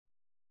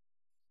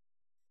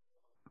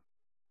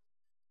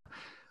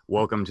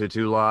Welcome to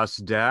Two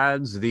Lost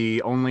Dads,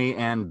 the only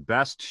and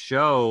best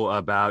show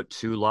about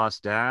two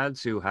lost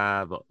dads who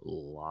have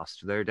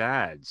lost their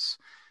dads.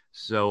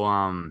 So,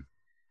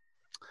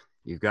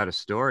 you've got a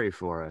story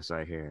for us,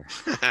 I hear.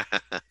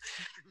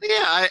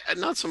 Yeah,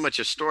 not so much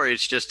a story.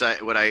 It's just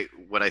what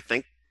I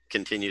think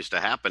continues to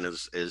happen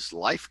is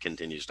life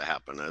continues to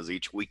happen as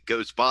each week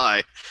goes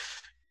by.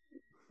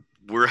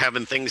 We're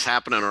having things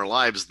happen in our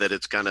lives that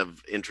it's kind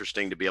of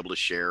interesting to be able to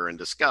share and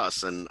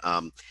discuss. And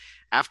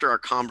after our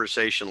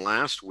conversation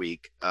last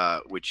week,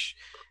 which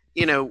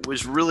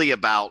was really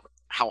about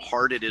how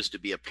hard it is to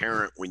be a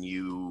parent when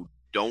you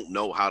don't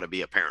know how to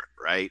be a parent,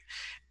 right?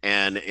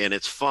 And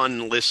it's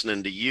fun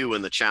listening to you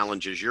and the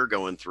challenges you're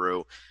going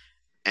through.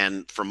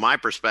 And from my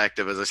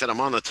perspective, as I said,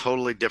 I'm on the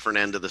totally different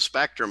end of the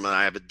spectrum, and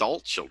I have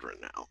adult children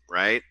now,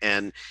 right?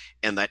 And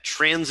that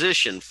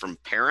transition from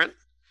parent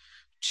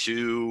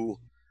to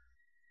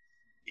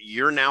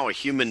you're now a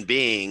human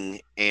being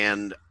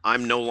and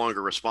I'm no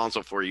longer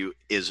responsible for you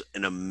is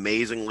an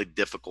amazingly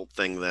difficult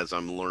thing as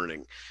I'm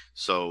learning.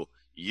 So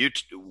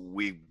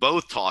we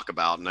both talk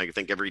about, and I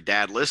think every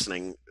dad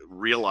listening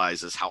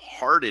realizes how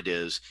hard it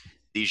is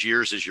these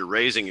years as you're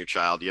raising your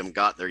child. You haven't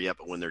gotten there yet,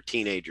 but when they're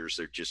teenagers,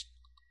 they're just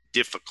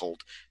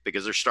difficult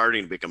because they're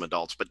starting to become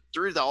adults. But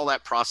through all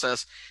that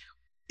process,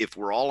 if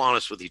we're all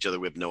honest with each other,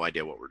 we have no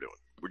idea what we're doing.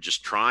 We're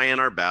just trying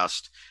our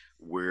best.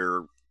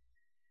 We're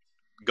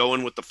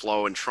going with the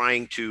flow and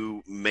trying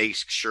to make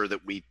sure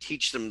that we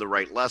teach them the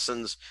right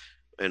lessons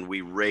and we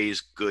raise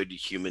good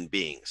human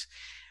beings.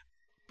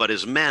 But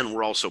as men,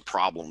 we're also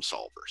problem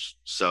solvers.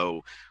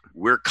 So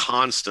we're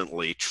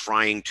constantly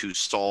trying to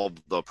solve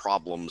the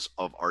problems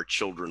of our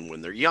children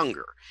when they're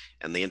younger.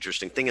 And the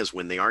interesting thing is,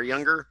 when they are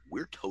younger,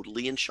 we're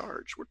totally in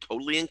charge. We're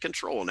totally in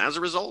control. And as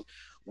a result,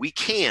 we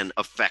can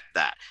affect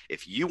that.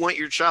 If you want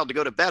your child to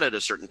go to bed at a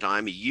certain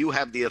time, you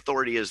have the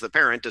authority as the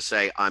parent to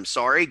say, I'm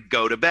sorry,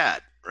 go to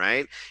bed,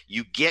 right?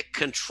 You get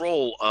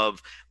control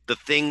of the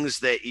things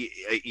that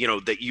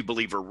that you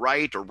believe are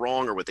right or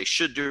wrong, or what they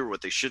should do or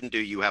what they shouldn't do.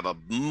 You have a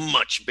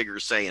much bigger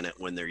say in it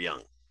when they're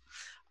young.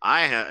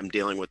 Am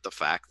dealing with the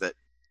fact that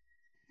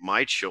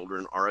my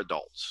children are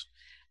adults,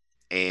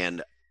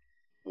 and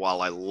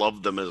while I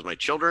love them as my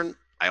children,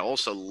 I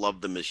also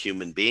love them as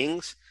human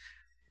beings.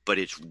 But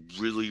it's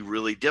really,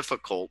 really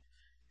difficult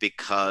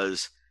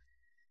because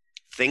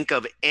think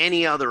of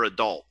any other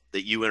adult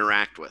that you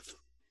interact with,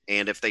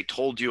 and if they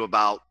told you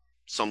about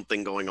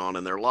something going on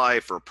in their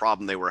life or a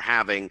problem they were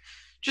having,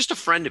 just a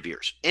friend of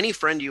yours, any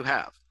friend you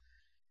have,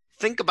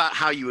 think about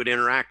how you would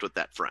interact with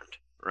that friend,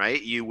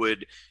 right? You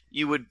would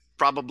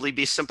probably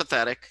be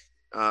sympathetic,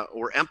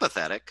 or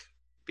empathetic,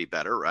 be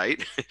better,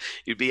 right?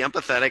 You'd be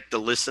empathetic to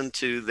listen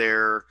to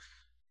their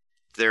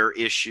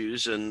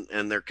issues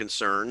and their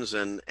concerns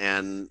and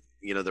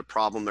the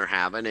problem they're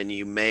having, and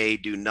you may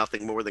do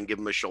nothing more than give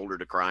them a shoulder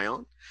to cry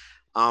on.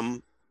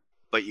 Um,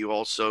 but you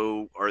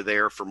also are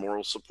there for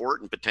moral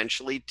support and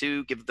potentially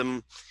to give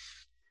them,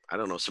 I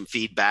don't know, some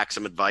feedback,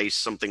 some advice,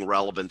 something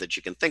relevant that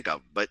you can think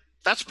of. But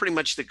that's pretty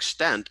much the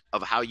extent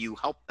of how you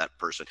help that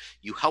person.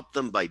 You help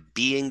them by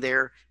being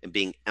there and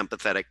being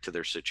empathetic to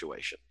their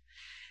situation.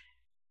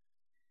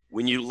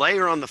 When you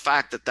layer on the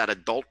fact that that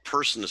adult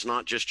person is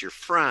not just your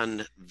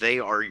friend, they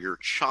are your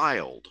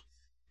child,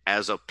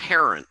 as a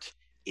parent,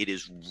 it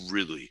is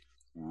really,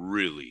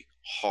 really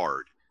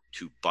hard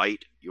to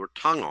bite your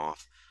tongue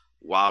off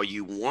while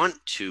you want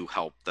to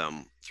help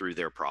them through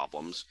their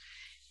problems,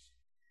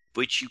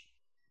 but you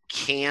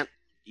can't.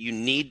 You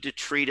need to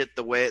treat it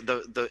the way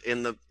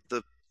the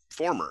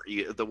former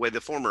the way the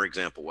former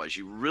example was.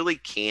 You really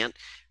can't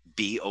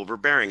be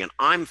overbearing, and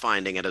I'm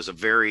finding it as a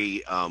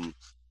very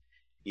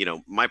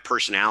my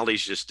personality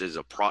is just as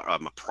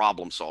I'm a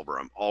problem solver.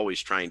 I'm always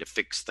trying to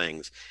fix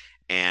things,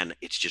 and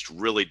it's just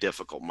really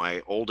difficult.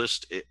 My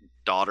oldest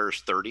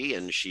daughter's 30,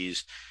 and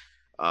she's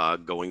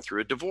going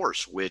through a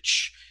divorce,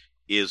 which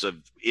is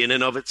in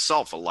and of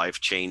itself a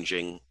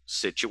life-changing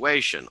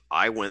situation.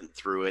 I went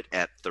through it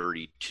at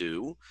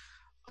 32.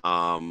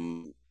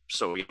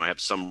 So I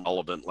have some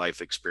relevant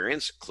life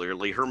experience.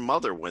 Clearly, her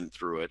mother went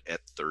through it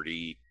at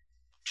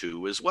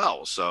 32 as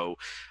well. So,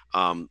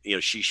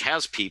 she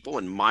has people,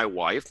 and my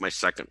wife, my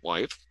second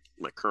wife,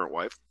 my current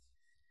wife,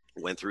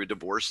 went through a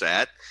divorce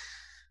at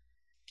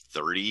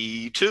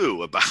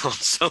 32 about.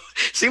 So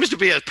seems to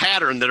be a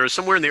pattern that are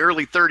somewhere in the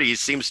early 30s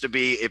seems to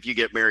be, if you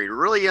get married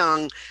really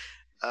young,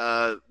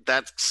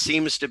 that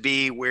seems to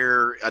be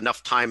where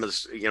enough time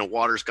is,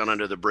 water's gone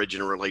under the bridge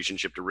in a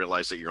relationship to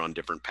realize that you're on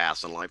different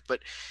paths in life. But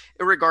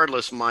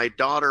regardless, my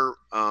daughter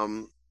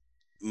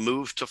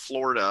moved to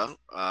Florida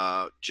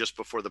just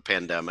before the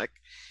pandemic,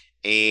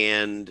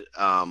 and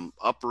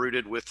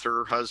uprooted with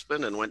her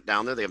husband and went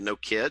down there. They have no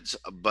kids,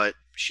 but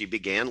she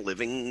began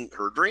living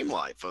her dream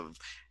life of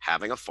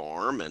having a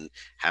farm and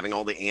having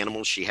all the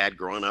animals she had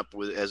growing up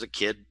with as a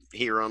kid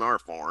here on our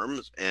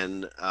farms.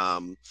 And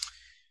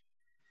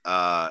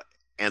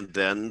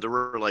then the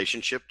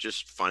relationship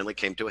just finally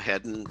came to a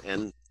head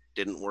and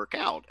didn't work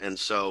out. And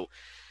so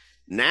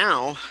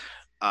now,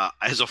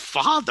 as a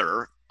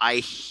father, I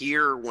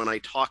hear when I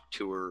talk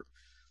to her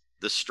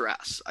the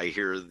stress. I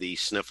hear the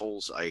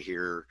sniffles. I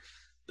hear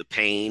the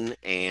pain,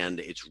 and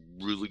it's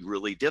really,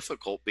 really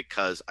difficult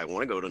because I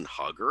want to go and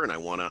hug her, and I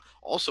want to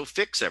also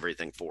fix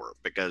everything for her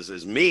because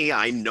as me,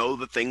 I know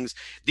the things,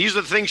 these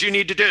are the things you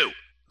need to do.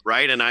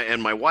 Right.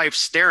 And my wife's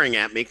staring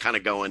at me kind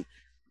of going,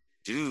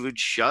 dude,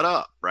 shut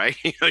up. Right.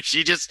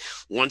 She just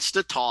wants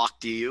to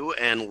talk to you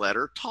and let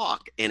her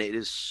talk. And it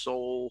is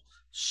so,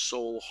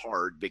 so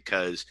hard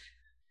because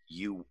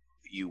you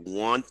you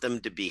want them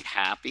to be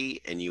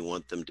happy and you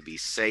want them to be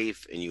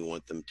safe and you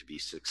want them to be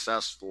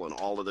successful and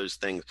all of those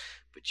things,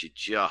 but you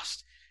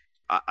just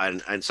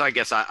and so I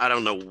guess I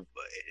don't know,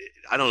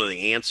 I don't know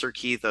the answer,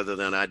 Keith, other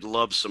than I'd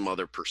love some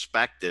other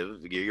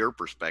perspective, your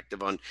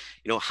perspective on,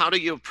 how do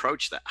you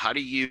approach that? How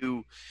do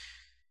you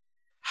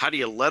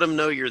let them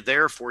know you're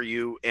there for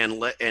you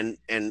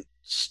and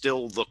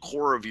still the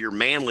core of your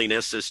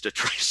manliness is to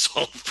try to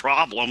solve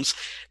problems,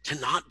 to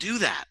not do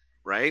that,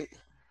 right?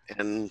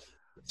 And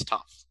it's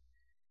tough.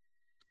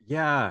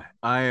 Yeah,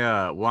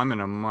 well, I'm in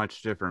a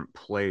much different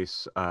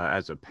place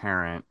as a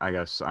parent. I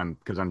guess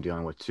because I'm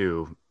dealing with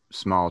two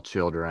small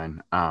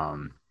children.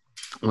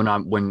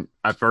 When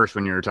at first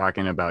when you were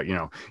talking about,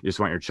 you just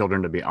want your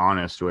children to be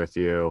honest with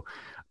you.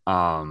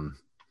 Um,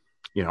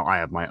 I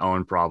have my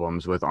own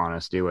problems with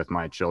honesty with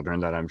my children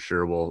that I'm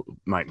sure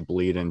might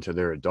bleed into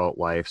their adult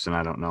lives, and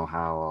I don't know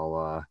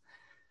how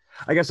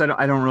I guess I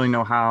don't really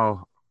know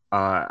how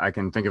I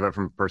can think of it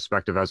from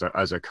perspective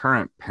as a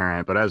current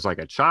parent, but as like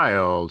a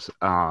child,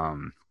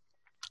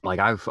 like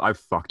I've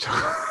fucked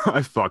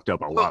I've fucked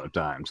up a lot of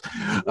times.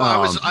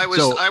 Well,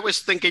 So I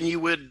was thinking you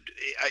would.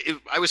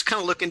 I was kind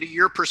of looking to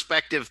your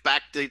perspective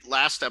back to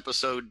last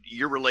episode,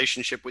 your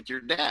relationship with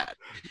your dad,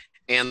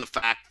 and the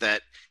fact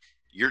that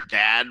your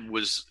dad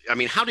was. I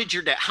mean, how would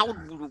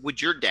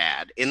your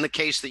dad, in the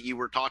case that you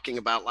were talking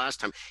about last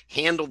time,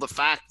 handle the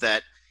fact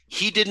that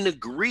he didn't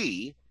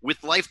agree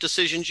with life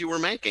decisions you were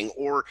making,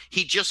 or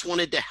he just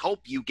wanted to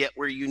help you get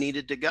where you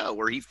needed to go,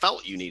 or he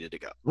felt you needed to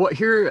go? well,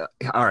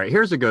 all right,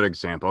 here's a good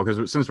example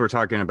because since we're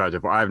talking about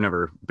divorce, I've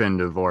never been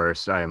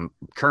divorced. I am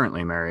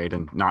currently married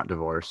and not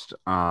divorced.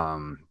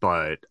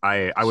 But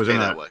I was Stay in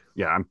that a way.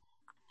 yeah, I'm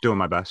doing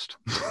my best.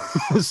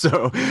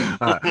 So,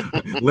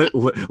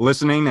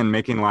 listening and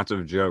making lots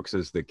of jokes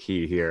is the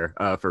key here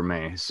for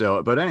me.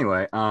 So, but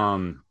anyway,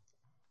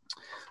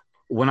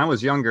 when I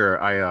was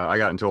younger, I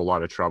got into a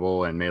lot of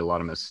trouble and made a lot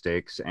of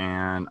mistakes,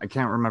 and I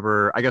can't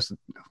remember. I guess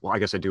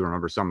I do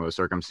remember some of the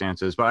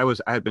circumstances. But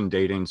I had been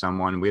dating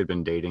someone. We had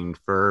been dating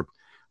for,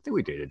 I think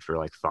we dated for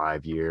like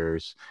 5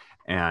 years,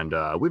 and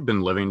we'd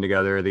been living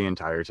together the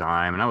entire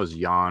time. And I was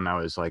young. I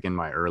was like in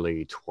my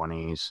early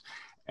 20s,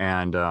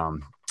 and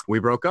we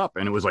broke up,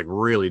 and it was like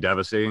really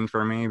devastating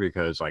for me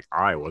because like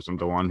I wasn't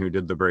the one who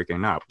did the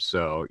breaking up.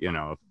 So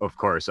of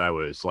course, I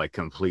was like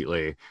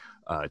completely.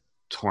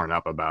 Torn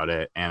up about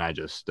it, and I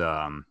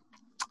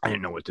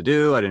didn't know what to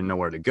do. I didn't know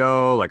where to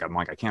go. Like I'm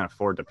like I can't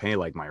afford to pay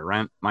like my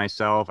rent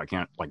myself. I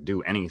can't like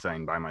do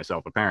anything by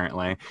myself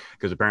apparently,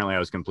 because apparently I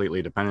was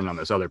completely dependent on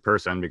this other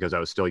person because I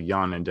was still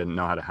young and didn't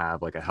know how to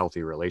have like a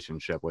healthy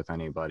relationship with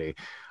anybody.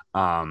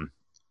 um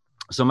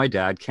so my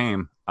dad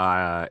came,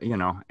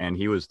 and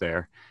he was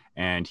there,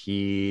 and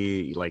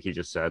he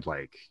just said,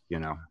 like,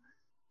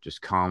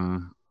 just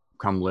come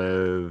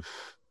live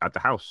at the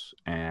house,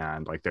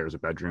 and like there's a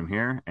bedroom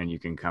here and you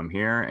can come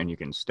here and you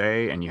can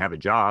stay and you have a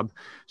job,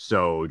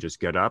 so just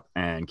get up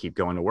and keep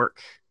going to work.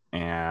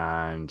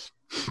 And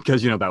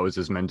because that was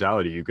his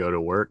mentality, you go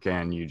to work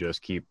and you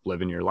just keep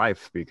living your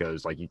life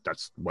because like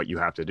that's what you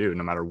have to do.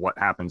 No matter what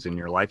happens in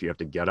your life, you have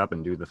to get up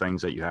and do the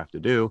things that you have to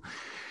do.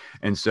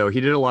 And so he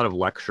did a lot of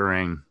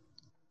lecturing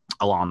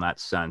along that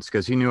sense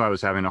because he knew I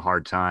was having a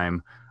hard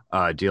time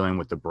dealing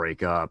with the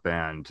breakup,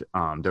 and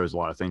there was a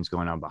lot of things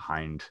going on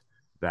behind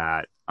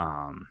that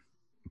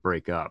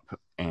breakup.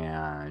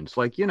 And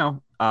like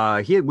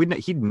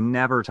he'd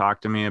never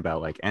talked to me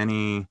about like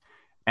any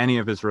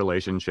of his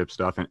relationship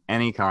stuff in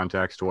any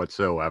context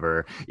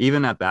whatsoever.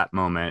 Even at that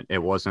moment,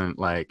 it wasn't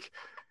like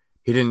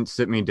he didn't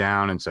sit me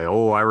down and say,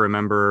 "Oh, I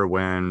remember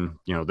when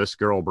this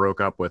girl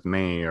broke up with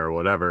me" or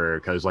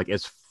whatever. Because like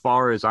as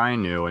far as I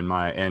knew,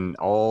 and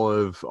all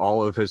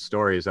of his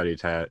stories that he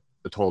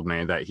told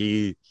me, that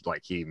he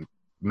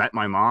met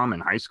my mom in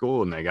high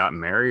school and they got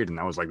married, and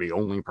that was like the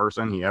only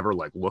person he ever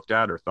like looked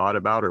at or thought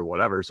about or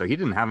whatever. So he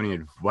didn't have any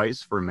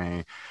advice for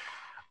me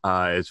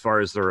as far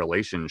as the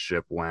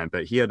relationship went,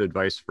 but he had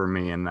advice for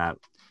me in that,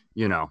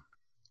 no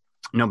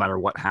matter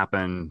what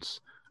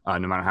happens, no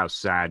matter how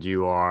sad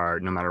you are,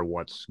 no matter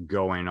what's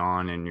going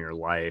on in your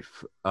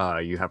life,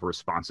 you have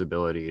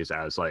responsibilities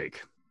as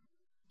like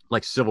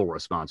civil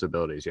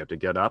responsibilities. You have to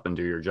get up and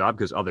do your job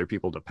because other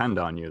people depend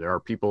on you. There are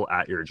people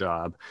at your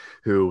job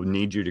who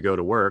need you to go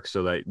to work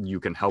so that you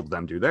can help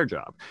them do their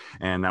job.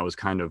 And that was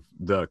kind of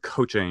the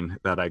coaching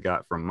that I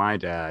got from my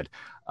dad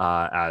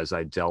as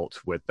I dealt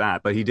with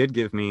that. But he did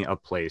give me a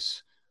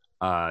place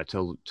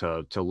to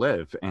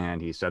live, and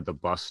he said the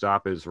bus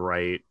stop is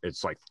right.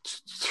 It's like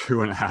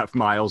 2.5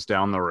 miles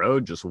down the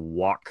road. Just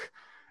walk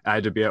I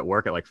had to be at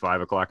work at like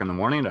 5 o'clock in the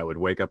morning. I would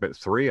wake up at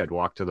 3. I'd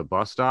walk to the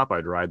bus stop.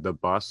 I'd ride the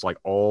bus like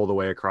all the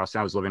way across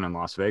town. I was living in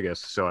Las Vegas,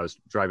 so I was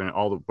driving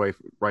all the way,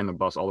 riding the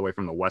bus all the way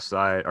from the west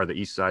side or the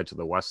east side to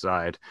the west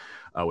side,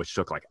 which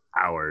took like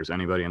hours.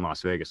 Anybody in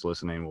Las Vegas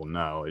listening will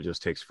know it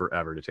just takes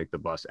forever to take the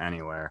bus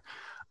anywhere.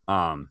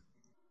 Um,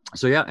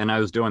 so yeah, and I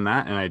was doing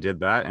that, and I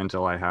did that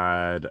until I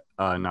had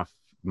enough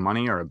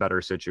money or a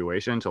better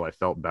situation, until I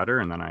felt better,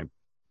 and then I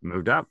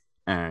moved out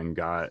and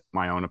got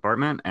my own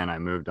apartment, and I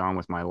moved on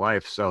with my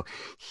life. So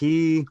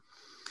he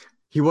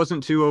he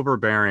wasn't too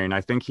overbearing.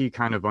 I think he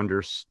kind of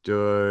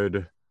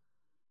understood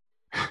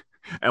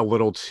a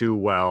little too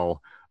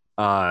well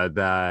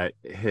that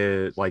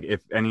his, like,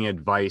 if any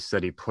advice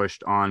that he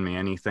pushed on me,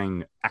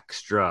 anything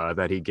extra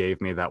that he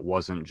gave me that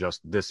wasn't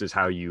just this is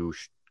how you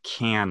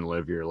can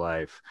live your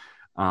life,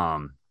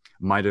 um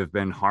might have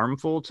been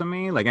harmful to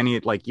me, like any,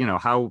 like, you know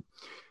how,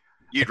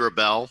 You'd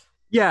rebel.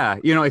 yeah,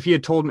 you know, if he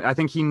had told me, I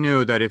think he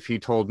knew that if he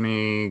told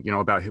me, you know,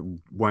 about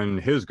when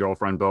his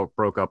girlfriend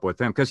broke up with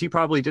him, because he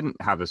probably didn't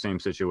have the same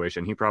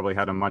situation. He probably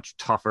had a much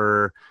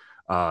tougher,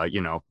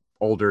 you know,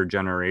 older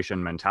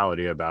generation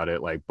mentality about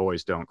it, like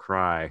boys don't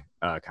cry,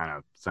 kind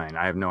of thing.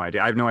 I have no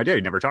idea. I have no idea.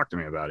 He never talked to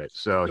me about it.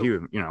 So he,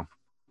 you know,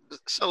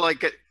 So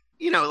like,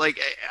 like,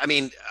 I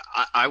mean,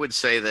 I would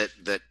say that,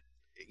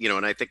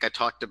 and I think I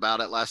talked about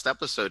it last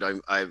episode.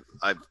 I've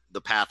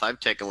the path I've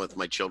taken with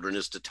my children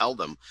is to tell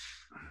them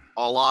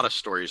a lot of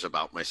stories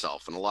about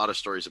myself and a lot of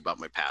stories about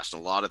my past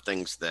and a lot of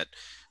things that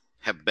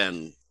have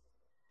been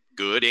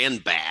good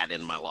and bad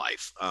in my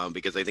life,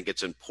 because I think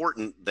it's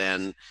important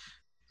then,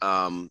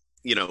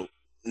 you know,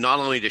 not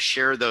only to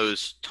share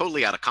those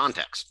totally out of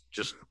context,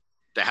 just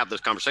to have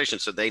those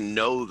conversations so they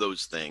know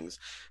those things,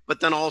 but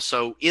then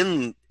also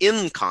in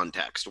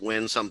context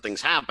when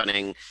something's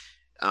happening.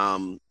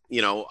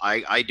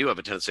 I do have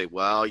a tendency to say,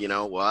 well, you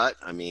know what?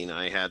 I mean,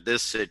 I had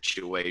this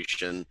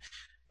situation,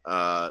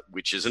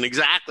 which isn't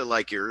exactly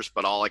like yours,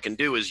 but all I can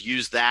do is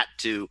use that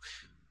to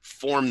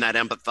form that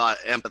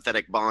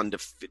empathetic bond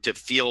to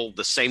feel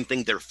the same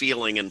thing they're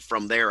feeling, and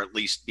from there at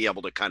least be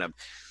able to kind of,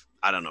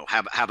 I don't know,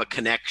 have a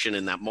connection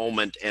in that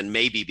moment, and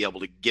maybe be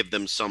able to give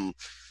them some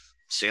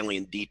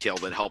salient detail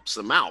that helps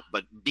them out.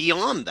 But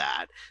beyond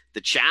that,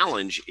 the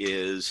challenge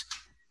is,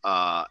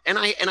 and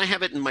I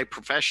have it in my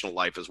professional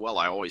life as well.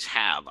 I always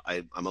have.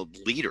 I'm a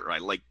leader. I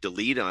like to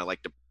lead, and I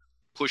like to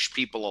push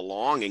people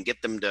along and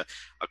get them to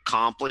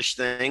accomplish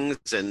things.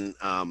 And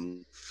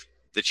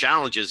the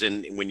challenge is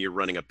when you're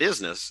running a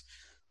business,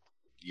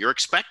 you're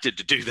expected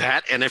to do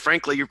that, and then,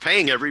 frankly, you're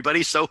paying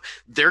everybody, so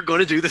they're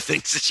going to do the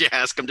things that you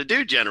ask them to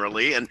do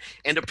generally, and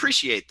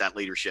appreciate that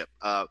leadership.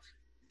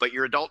 But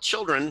your adult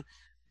children,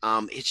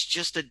 it's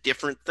just a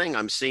different thing.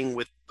 I'm seeing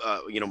with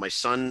my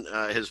son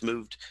has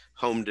moved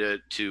home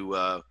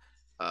to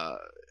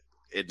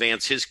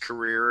advance his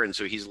career, and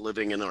so he's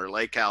living in our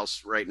lake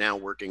house right now,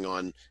 working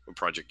on a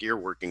project you're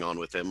working on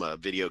with him, a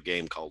video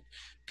game called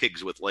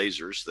Pigs with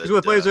Lasers. he's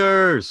with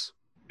lasers.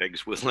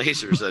 Pigs with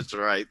Lasers. That's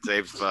right.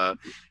 They've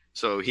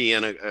so he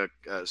and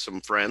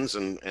some friends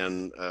and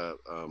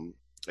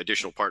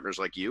additional partners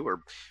like you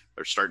are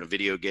starting a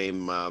video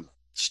game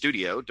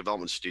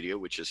development studio,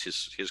 which is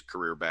his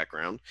career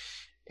background.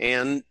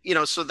 And,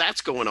 so that's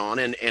going on.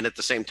 And at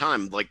the same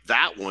time, like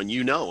that one,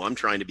 I'm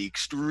trying to be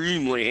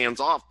extremely hands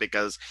off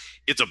because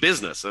it's a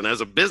business. And as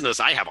a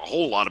business, I have a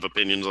whole lot of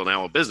opinions on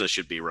how a business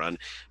should be run,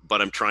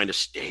 but I'm trying to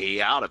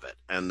stay out of it.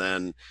 And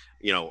then,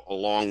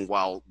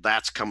 while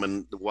that's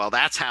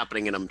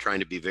happening, and I'm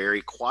trying to be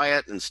very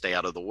quiet and stay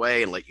out of the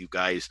way and let you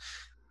guys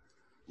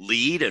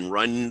lead and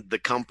run the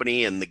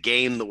company and the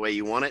game the way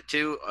you want it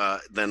to.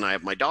 Then I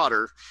have my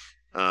daughter,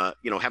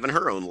 having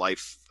her own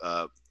life,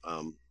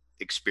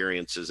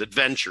 experiences,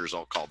 adventures,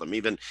 I'll call them.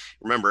 Even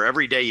remember,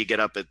 every day you get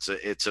up,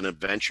 it's an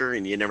adventure,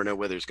 and you never know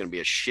whether it's going to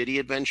be a shitty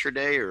adventure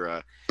day or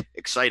a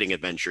exciting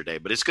adventure day,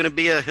 but it's going to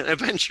be an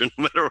adventure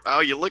no matter how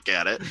you look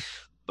at it.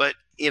 But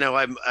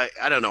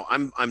I don't know.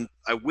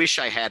 I wish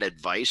I had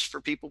advice for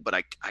people, but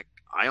I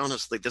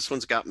honestly, this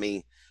one's got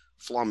me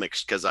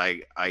flummoxed because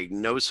I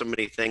know so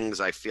many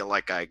things I feel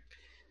like I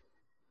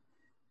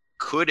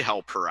could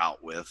help her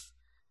out with,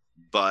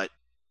 but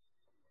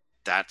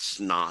that's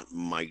not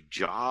my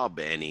job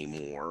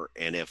anymore.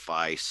 And if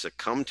I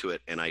succumb to it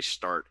and I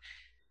start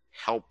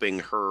helping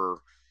her,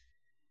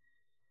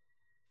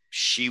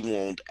 she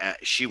won't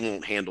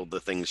handle the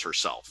things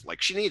herself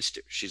like she needs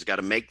to. She's got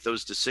to make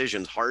those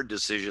decisions, hard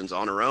decisions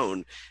on her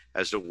own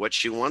as to what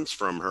she wants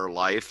from her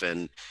life,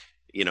 and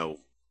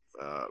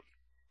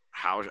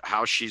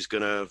how she's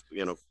gonna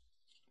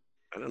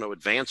I don't know,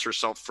 advance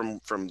herself from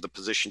the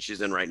position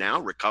she's in right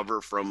now,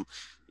 recover from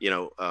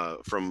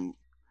from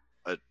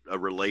a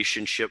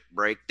relationship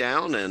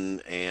breakdown,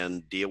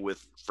 and deal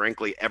with,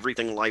 frankly,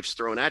 everything life's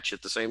thrown at you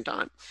at the same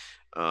time.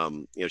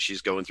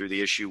 She's going through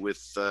the issue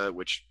with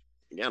which,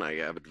 again, I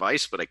have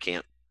advice, but I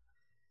can't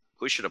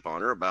push it upon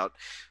her about,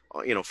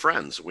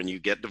 friends. When you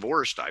get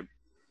divorced,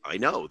 I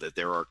know that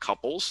there are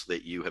couples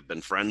that you have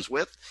been friends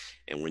with,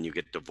 and when you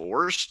get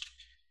divorced,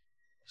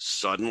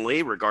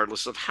 suddenly,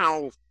 regardless of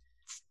how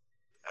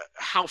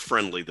how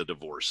friendly the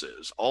divorce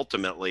is.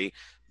 Ultimately,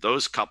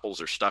 those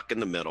couples are stuck in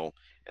the middle,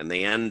 and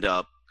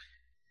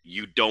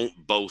you don't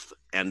both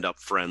end up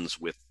friends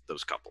with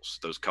those couples.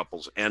 Those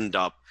couples end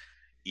up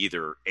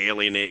either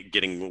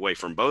getting away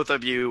from both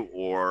of you,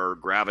 or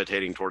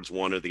gravitating towards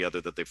one or the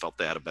other that they felt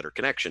they had a better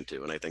connection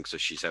to. And I think so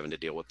she's having to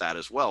deal with that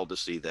as well, to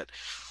see that,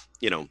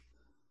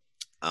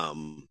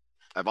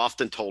 I've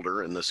often told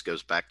her, and this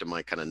goes back to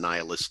my kind of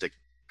nihilistic,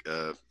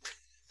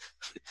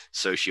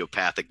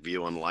 sociopathic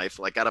view on life,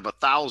 like out of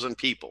 1,000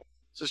 people,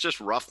 this is just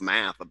rough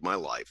math of my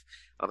life.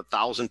 Out of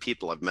 1,000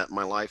 people I've met in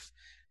my life,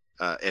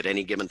 at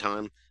any given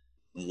time,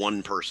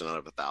 one person out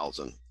of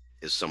 1,000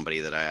 is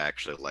somebody that I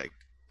actually like.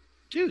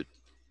 Dude,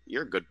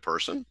 you're a good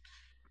person.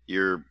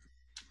 You're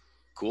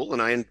cool,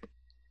 and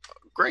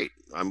great.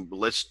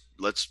 Let's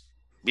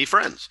be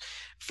friends.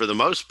 For the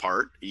most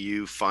part,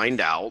 you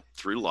find out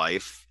through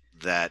life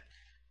that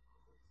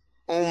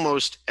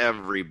almost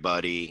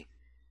everybody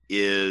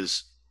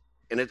is,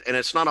 and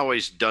it's not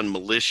always done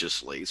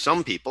maliciously.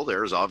 Some people,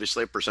 there's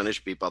obviously a percentage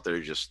of people out there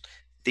who are just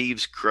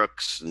thieves,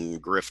 crooks,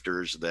 and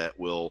grifters that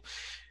will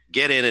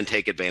get in and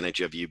take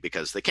advantage of you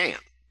because they can.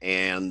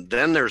 And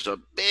then there's a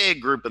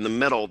big group in the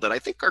middle that I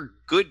think are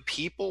good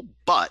people,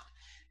 but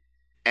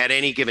at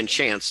any given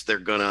chance, they're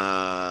going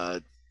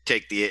to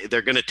take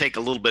a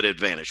little bit of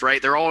advantage,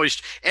 right?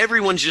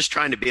 Everyone's just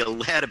trying to be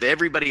ahead of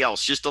everybody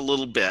else just a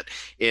little bit.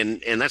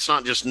 And that's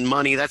not just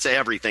money, that's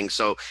everything.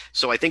 So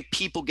I think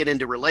people get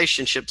into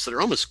relationships that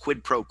are almost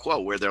quid pro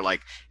quo, where they're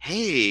like,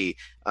 hey,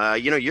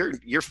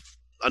 you're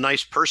a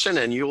nice person,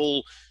 and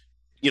you'll,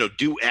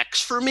 do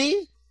X for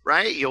me.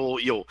 Right?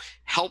 You'll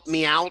help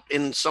me out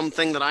in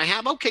something that I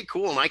have. Okay,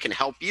 cool. And I can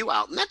help you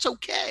out. And that's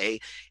okay,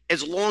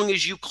 as long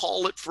as you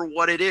call it for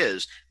what it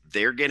is.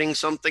 They're getting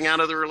something out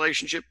of the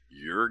relationship.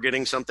 You're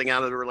getting something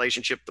out of the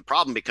relationship. The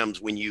problem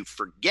becomes when you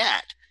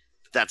forget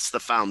that's the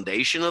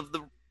foundation of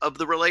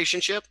the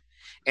relationship.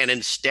 And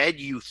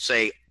instead you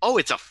say, oh,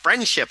 it's a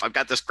friendship. I've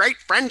got this great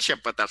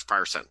friendship with this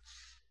person.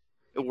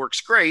 It works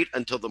great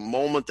until the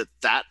moment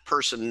that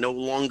person no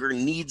longer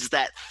needs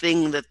that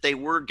thing that they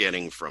were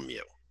getting from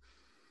you.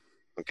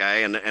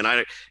 Okay. And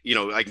I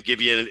can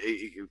give you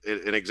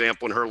an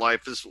example in her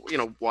life is,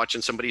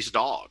 watching somebody's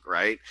dog,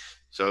 right?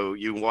 So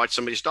you watch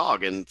somebody's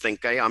dog and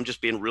think, hey, I'm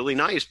just being really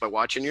nice by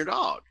watching your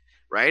dog.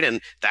 Right. And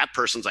that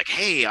person's like,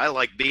 hey, I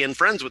like being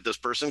friends with this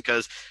person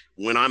because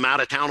when I'm out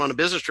of town on a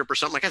business trip or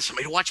something, I got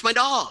somebody to watch my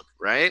dog.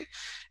 Right.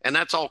 And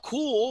that's all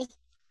cool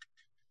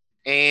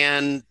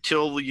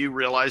until you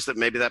realize that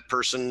maybe that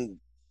person,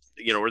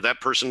 or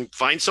that person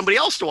finds somebody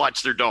else to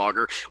watch their dog,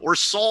 or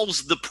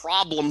solves the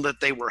problem that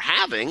they were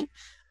having,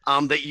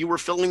 that you were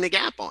filling the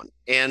gap on.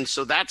 And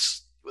so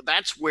that's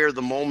where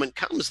the moment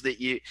comes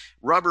that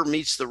rubber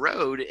meets the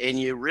road, and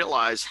you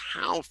realize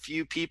how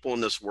few people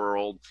in this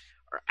world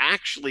are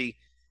actually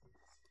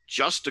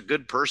just a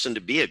good person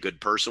to be a good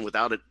person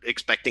without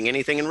expecting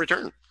anything in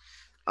return.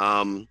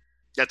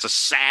 That's a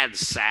sad,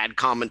 sad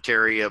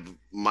commentary of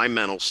my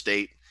mental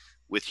state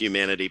with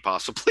humanity,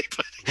 possibly,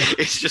 but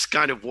it's just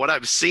kind of what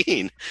I've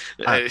seen.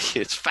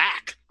 It's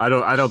fact. I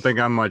don't think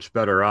I'm much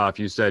better off.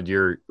 You said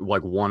you're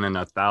like 1 in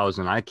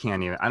 1,000. I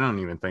don't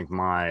even think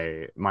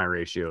my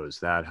ratio is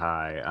that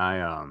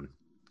high.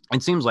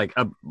 It seems like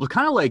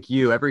kind of like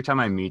you, every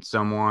time I meet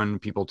someone,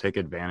 people take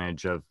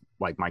advantage of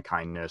like my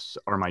kindness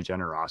or my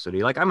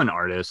generosity. Like, I'm an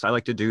artist. I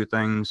like to do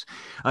things.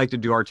 I like to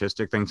do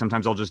artistic things.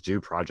 Sometimes I'll just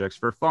do projects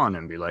for fun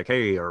and be like,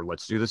 hey, or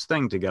let's do this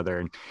thing together.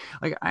 And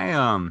like, I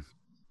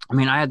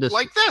had this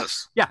like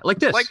this. Yeah, like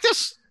this. Like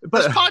this.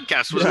 But, this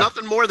podcast was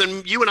nothing more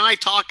than you and I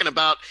talking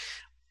about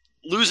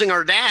losing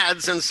our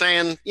dads and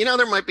saying,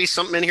 there might be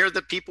something in here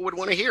that people would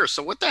want to hear.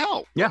 So what the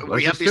hell? Yeah,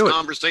 we have these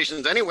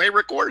conversations anyway,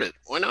 record it.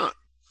 Why not?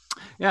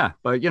 Yeah,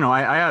 but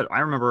I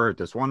remember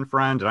this one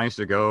friend, and I used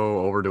to go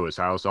over to his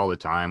house all the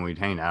time. We'd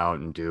hang out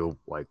and do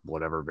like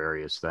whatever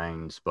various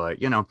things. But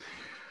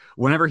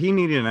whenever he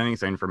needed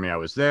anything from me, I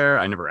was there.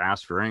 I never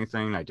asked for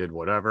anything. I did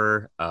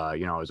whatever. I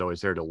was always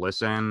there to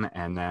listen.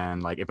 And then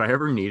like if I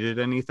ever needed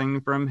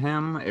anything from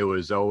him, it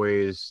was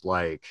always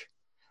like,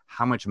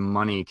 how much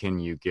money can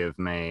you give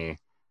me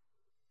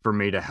for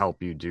me to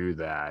help you do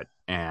that?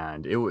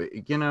 And it was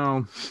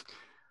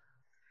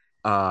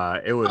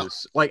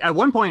like at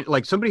one point,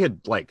 like somebody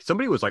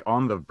was like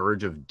on the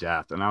verge of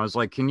death, and I was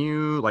like, can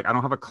you, like, I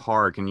don't have a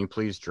car, can you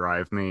please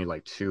drive me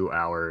like 2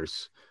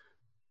 hours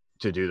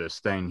to do this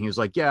thing? He was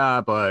like,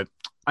 yeah, but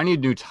I need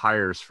new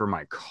tires for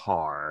my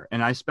car.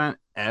 And I spent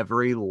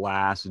every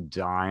last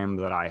dime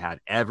that I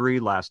had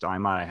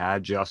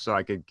just so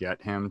I could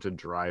get him to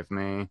drive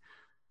me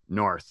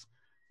north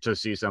to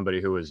see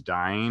somebody who was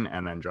dying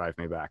and then drive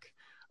me back.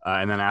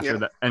 And then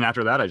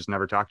after that, I just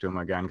never talked to him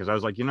again, because I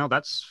was like,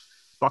 that's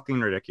fucking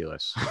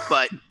ridiculous.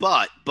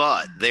 But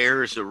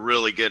there's a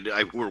really good.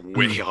 We're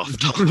way off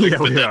topic. Yeah,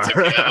 we are.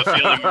 Okay. I have a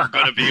feeling we're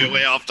going to be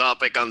way off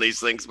topic on these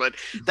things, but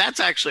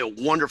that's actually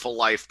a wonderful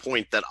life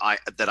point that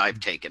I've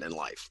taken in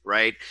life.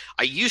 Right?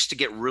 I used to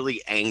get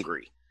really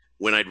angry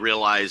when I'd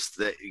realize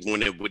that,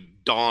 when it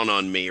would dawn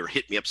on me or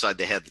hit me upside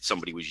the head that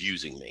somebody was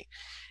using me,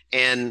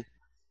 and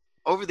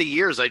over the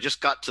years, I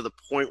just got to the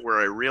point where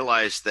I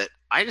realized that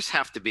I just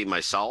have to be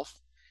myself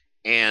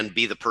and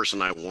be the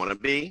person I want to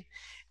be.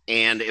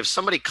 And if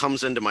somebody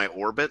comes into my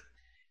orbit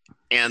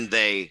and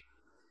they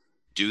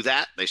do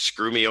that, they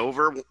screw me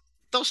over,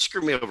 they'll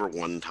screw me over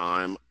one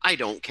time. I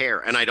don't care,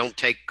 and I don't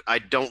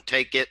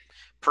take it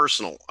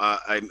personal.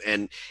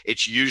 And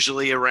it's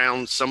usually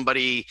around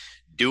somebody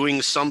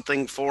doing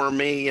something for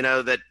me,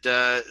 that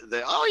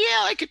oh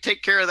yeah, I could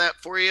take care of that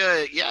for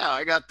you. Yeah,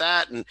 I got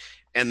that, and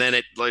then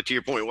it, like, to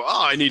your point, well,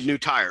 oh, I need new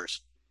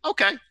tires.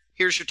 Okay,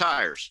 here's your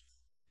tires.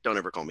 Don't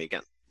ever call me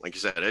again. Like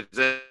you said,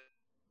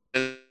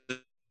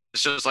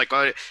 it's just like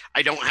I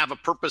don't have a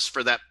purpose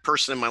for that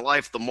person in my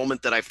life. The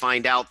moment that I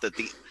find out that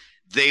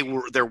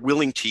they're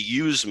willing to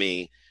use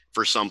me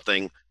for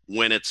something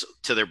when it's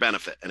to their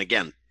benefit. And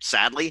again,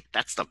 sadly,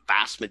 that's the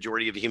vast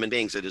majority of human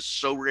beings. It is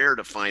so rare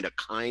to find a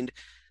kind,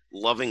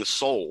 loving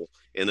soul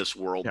in this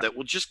world Yeah. that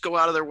will just go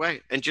out of their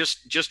way and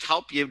just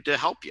help you to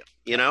help you,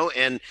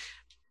 and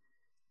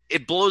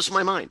it blows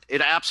my mind.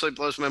 It absolutely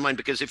blows my mind,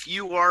 because if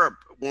you are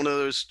one of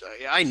those,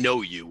 I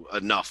know you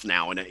enough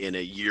now in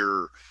a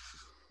year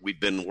we've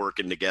been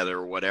working together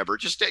or whatever,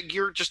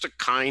 you're just a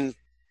kind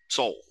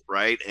soul,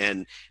 right?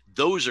 And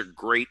those are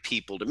great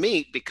people to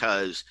meet,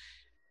 because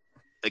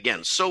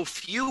again, so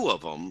few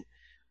of them.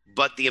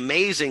 But the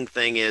amazing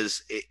thing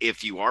is,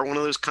 if you are one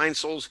of those kind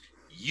souls,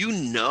 you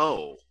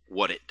know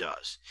what it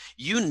does.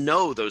 You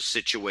know those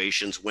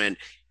situations when,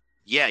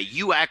 yeah,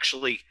 you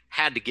actually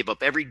had to give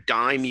up every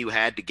dime you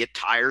had to get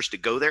tires to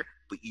go there,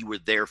 but you were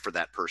there for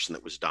that person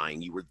that was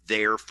dying. You were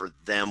there for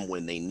them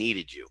when they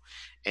needed you.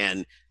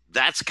 And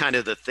that's kind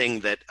of the thing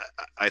that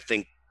I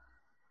think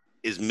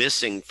is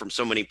missing from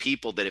so many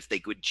people, that if they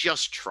could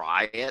just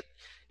try it,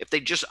 if they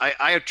just,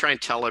 I try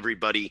and tell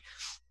everybody,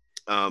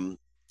 um,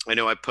 I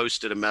know I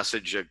posted a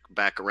message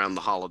back around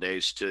the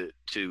holidays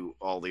to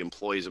all the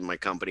employees of my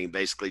company,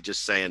 basically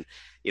just saying,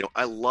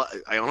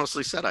 I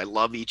honestly said, I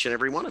love each and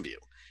every one of you.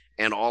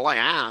 And all I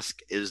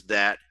ask is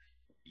that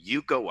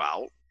you go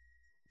out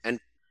and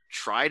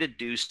try to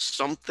do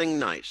something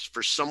nice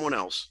for someone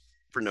else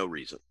for no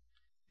reason.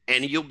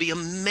 And you'll be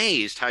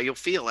amazed how you'll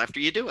feel after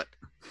you do it.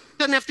 It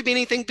doesn't have to be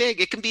anything big.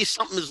 It can be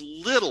something as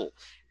little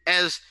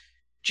as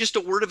just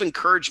a word of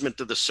encouragement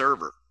to the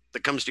server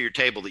that comes to your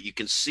table that you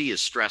can see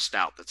is stressed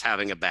out, that's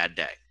having a bad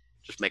day.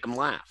 Just make them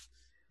laugh.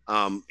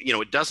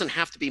 It doesn't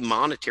have to be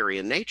monetary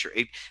in nature.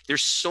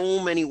 There's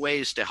so many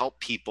ways to help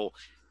people,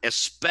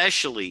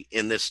 especially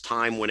in this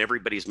time when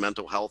everybody's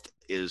mental health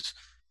is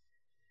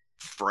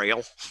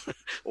frail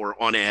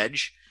or on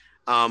edge.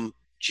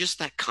 Just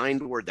that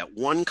kind word, that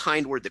one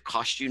kind word that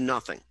costs you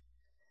nothing,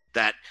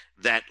 that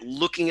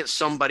looking at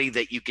somebody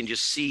that you can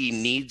just see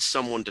needs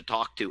someone to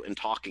talk to and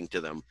talking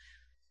to them,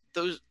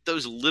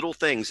 those little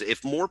things,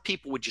 if more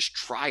people would just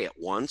try it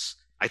once,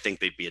 I think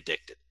they'd be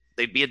addicted.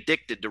 They'd be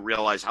addicted to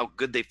realize how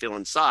good they feel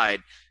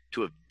inside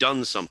to have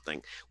done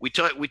something. We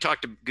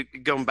talked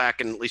going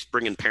back and at least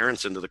bringing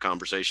parents into the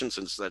conversation,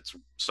 since that's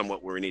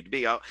somewhat where we need to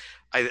be.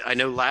 I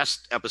know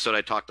last episode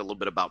I talked a little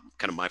bit about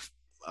kind of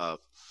my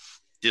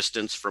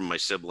distance from my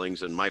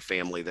siblings and my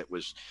family that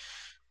was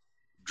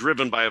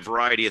driven by a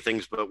variety of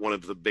things, but one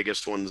of the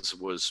biggest ones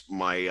was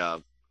my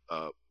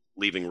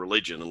leaving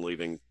religion and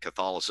leaving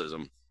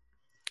Catholicism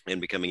and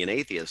becoming an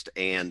atheist.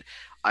 And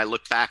I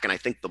look back and I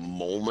think the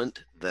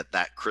moment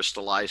that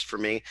crystallized for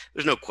me,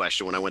 there's no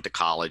question, when I went to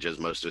college, as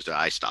most of us,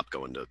 I stopped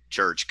going to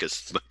church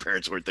because my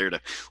parents weren't there to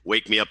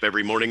wake me up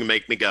every morning and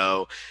make me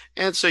go.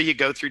 And so you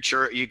go through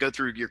church, you go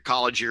through your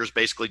college years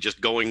basically just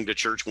going to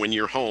church when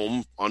you're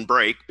home on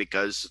break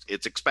because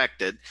it's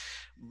expected.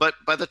 But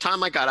by the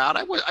time I got out,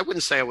 I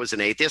wouldn't say I was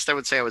an atheist. I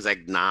would say I was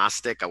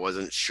agnostic. I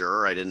wasn't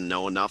sure. I didn't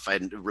know enough.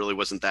 It really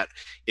wasn't that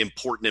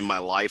important in my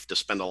life to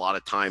spend a lot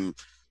of time,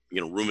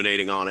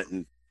 ruminating on it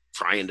and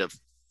trying to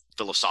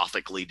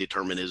philosophically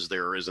determine, is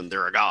there or isn't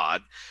there a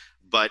God?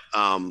 But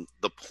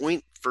the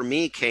point for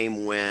me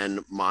came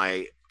when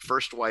my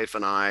first wife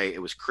and I, it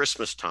was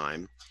Christmas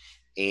time,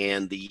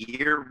 and the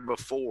year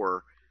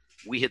before,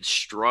 we had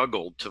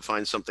struggled to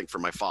find something for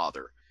my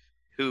father,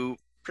 who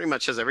pretty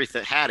much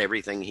had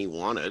everything he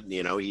wanted.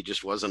 He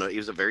just he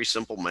was a very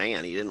simple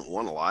man. He didn't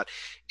want a lot.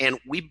 And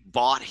we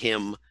bought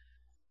him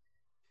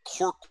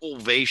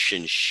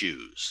Corkelvation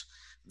shoes.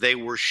 They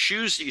were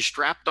shoes that you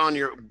strapped on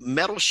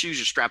metal shoes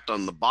you strapped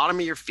on the bottom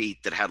of your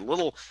feet that had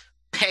little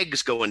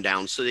pegs going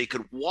down so they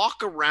could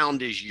walk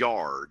around his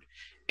yard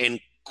and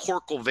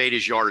corculvate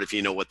his yard, if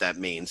you know what that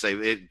means.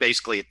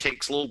 Basically, it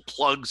takes little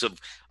plugs of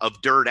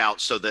dirt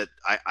out so that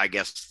I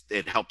guess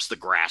it helps the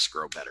grass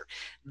grow better.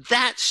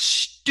 That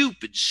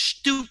stupid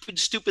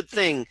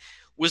thing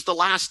was the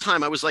last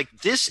time I was like,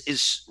 this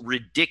is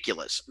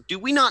ridiculous. Do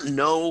we not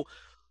know?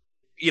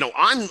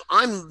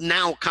 I'm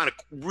now kind of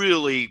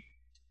really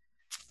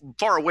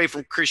far away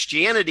from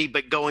Christianity,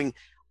 but going,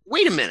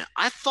 wait a minute,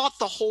 I thought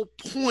the whole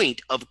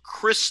point of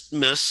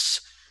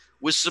Christmas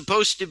was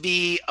supposed to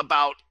be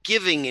about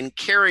giving and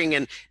caring,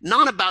 and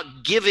not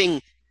about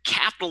giving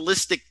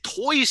capitalistic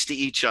toys to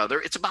each other.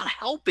 It's about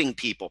helping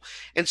people.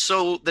 And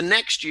so the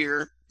next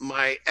year,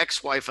 my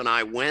ex-wife and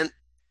I went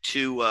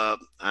to I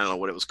don't know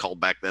what it was called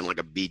back then, like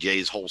a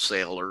BJ's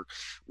Wholesale or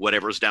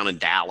whatever. It was down in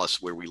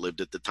Dallas where we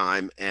lived at the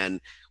time,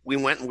 and we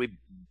went and we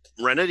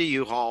rented a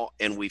U-Haul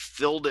and we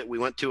filled it. We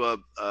went to a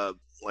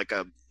like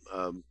a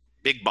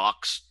big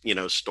box,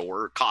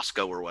 store,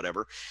 Costco or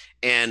whatever,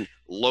 and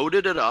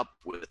loaded it up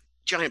with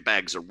giant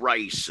bags of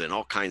rice and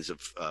all kinds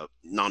of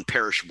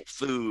non-perishable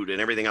food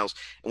and everything else.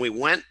 And we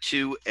went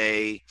to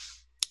a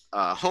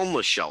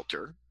homeless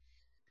shelter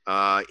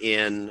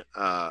in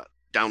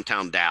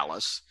downtown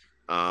Dallas,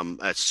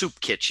 a soup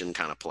kitchen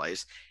kind of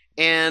place.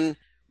 And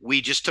we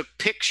just took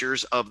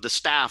pictures of the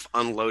staff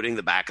unloading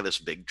the back of this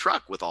big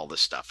truck with all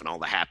this stuff and all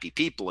the happy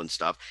people and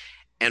stuff.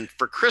 And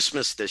for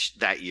Christmas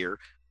that year,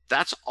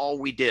 that's all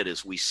we did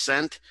is we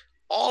sent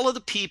all of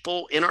the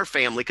people in our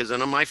family, because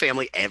in my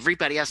family,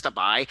 everybody has to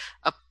buy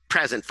a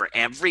present for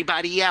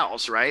everybody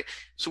else, right?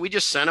 So we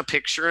just sent a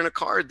picture and a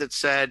card that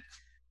said,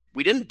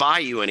 we didn't buy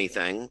you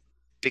anything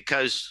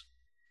because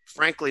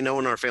frankly, no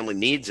one in our family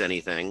needs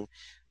anything,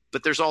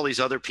 but there's all these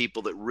other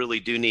people that really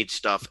do need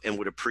stuff and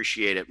would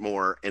appreciate it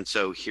more. And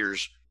so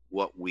here's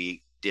what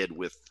we did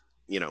with,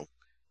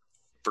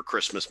 for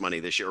Christmas money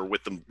this year, or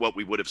with what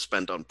we would have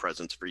spent on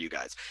presents for you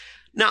guys.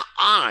 Now,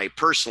 I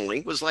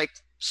personally was like,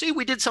 see,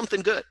 we did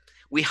something good.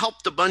 We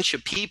helped a bunch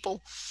of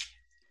people,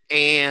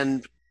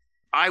 and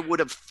I would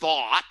have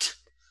thought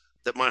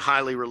that my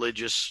highly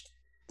religious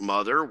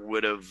mother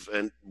would have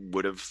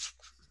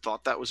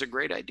thought that was a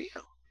great idea.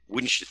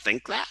 Wouldn't you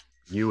think that?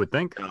 You would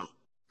think.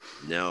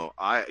 No,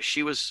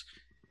 she was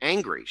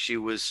angry. She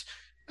was,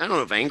 I don't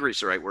know if angry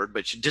is the right word,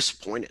 but she's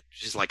disappointed.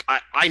 She's like,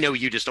 I know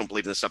you just don't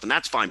believe in this stuff, and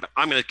that's fine, but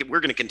we're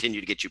gonna continue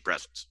to get you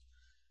presents.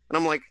 And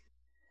I'm like,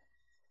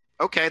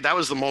 okay, that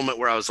was the moment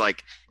where I was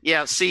like,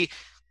 yeah, see,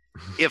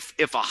 if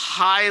a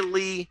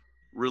highly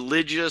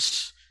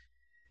religious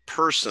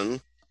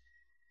person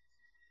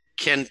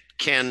can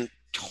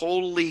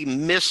totally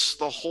miss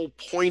the whole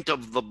point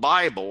of the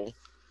Bible,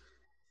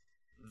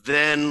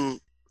 then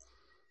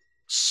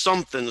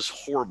something's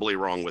horribly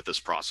wrong with this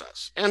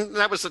process. And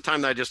that was the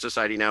time that I just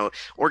decided,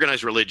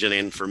 organized religion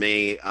ain't for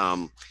me.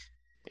 I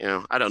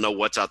don't know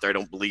what's out there. I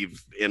don't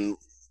believe in,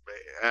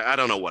 I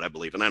don't know what I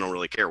believe, and I don't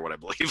really care what I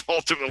believe.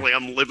 Ultimately,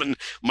 I'm living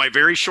my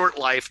very short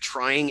life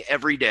trying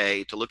every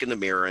day to look in the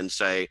mirror and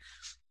say,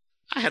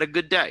 I had a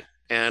good day.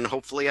 And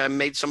hopefully I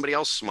made somebody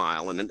else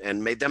smile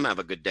and made them have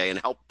a good day and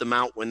helped them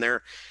out when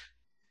their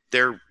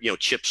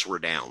chips were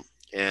down.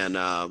 And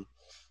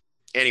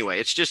anyway,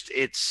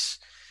 it's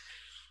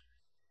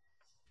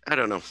I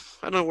don't know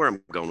where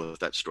I'm going with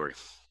that story.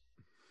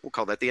 We'll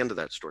call that the end of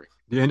that story.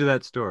 The end of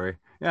that story.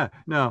 Yeah,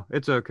 no,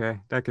 it's okay.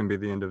 That can be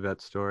the end of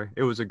that story.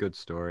 It was a good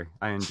story.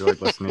 I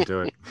enjoyed listening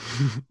to it.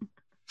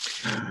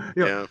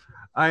 Yeah.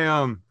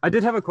 I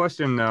did have a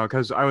question though,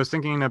 because I was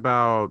thinking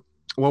about,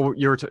 well,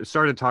 you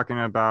started talking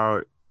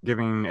about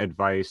giving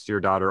advice to your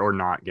daughter or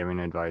not giving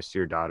advice to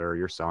your daughter or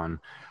your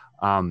son.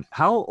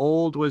 How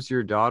old was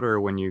your daughter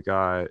when you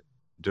got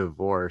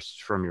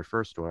divorced from your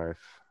first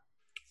wife?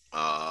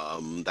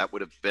 That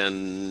would have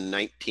been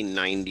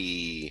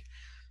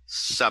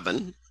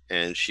 1997,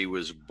 and she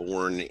was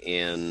born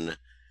in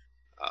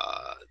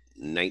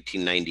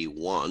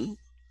 1991.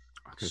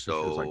 Okay,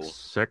 so she was like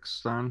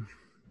 6 then?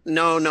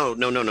 No.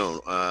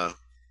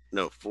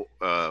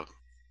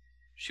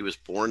 She was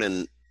born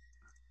in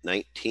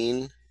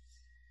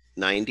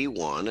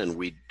 1991, and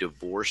we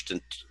divorced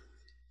in.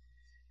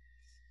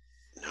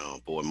 No,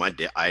 boy,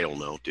 I don't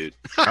know, dude.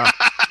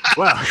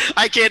 Well,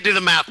 I can't do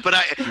the math, but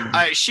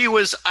she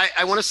was.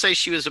 I want to say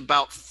she was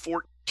about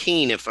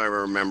 14, if I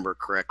remember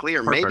correctly,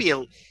 or perfect.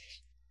 maybe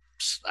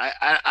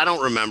I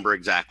don't remember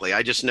exactly.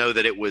 I just know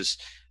that it was.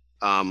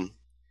 No.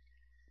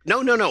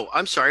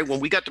 I'm sorry. When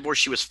we got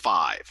divorced, she was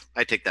 5.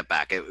 I take that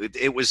back.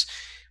 It was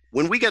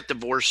when we got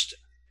divorced.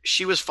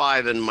 She was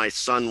 5 and my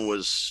son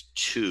was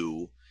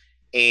 2.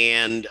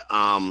 And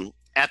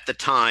at the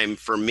time,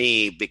 for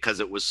me,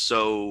 because it was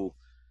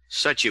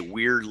such a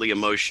weirdly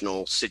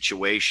emotional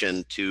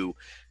situation to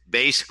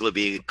basically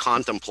be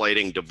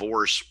contemplating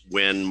divorce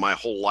when my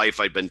whole life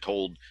I'd been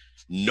told,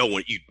 no,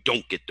 you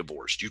don't get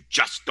divorced. You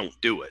just don't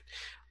do it.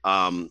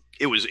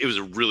 It was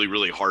a really,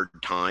 really hard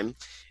time.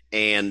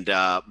 And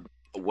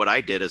what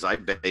I did is I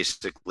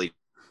basically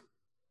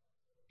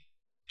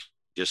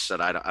just said,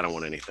 I don't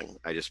want anything.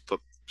 I just put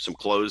some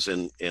clothes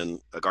in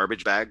a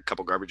garbage bag, a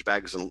couple garbage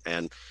bags,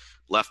 and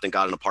left and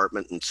got an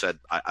apartment and said,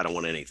 I don't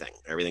want anything.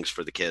 Everything's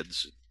for the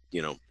kids,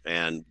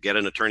 and get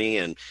an attorney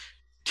and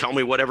tell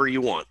me whatever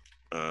you want.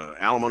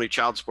 Alimony,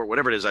 child support,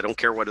 whatever it is. I don't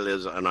care what it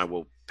is, and I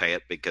will pay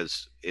it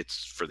because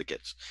it's for the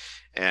kids.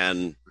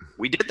 And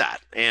we did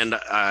that. And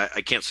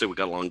I can't say we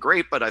got along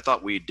great, but I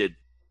thought we did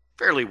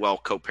fairly well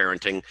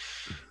co-parenting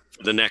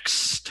for the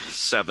next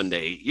 7 to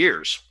 8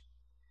 years.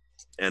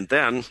 And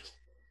then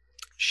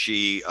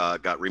she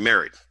got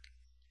remarried.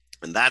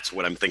 And that's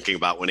what I'm thinking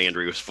about when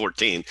Andrea was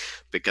 14,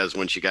 because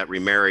when she got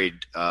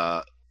remarried,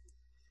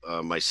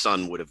 my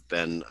son would have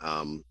been,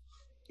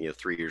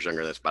 3 years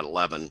younger. That's about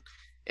 11.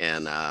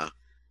 And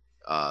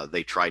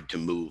they tried to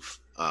move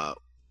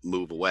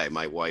move away.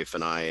 My wife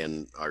and I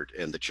and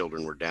the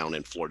children were down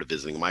in Florida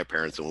visiting my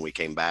parents, and when we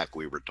came back,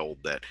 we were told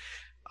that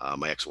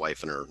my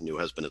ex-wife and her new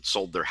husband had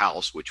sold their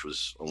house, which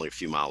was only a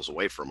few miles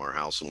away from our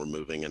house, and were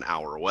moving an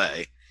hour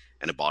away,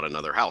 and had bought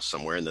another house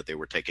somewhere, and that they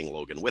were taking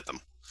Logan with them.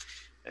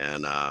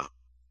 And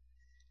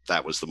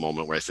that was the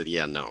moment where I said,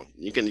 "Yeah, no,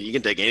 you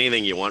can take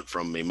anything you want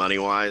from me money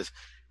wise,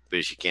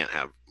 but you can't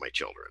have my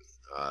children.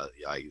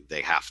 I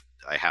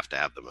have to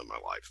have them in my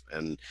life."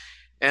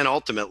 And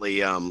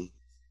ultimately,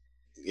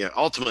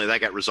 ultimately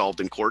that got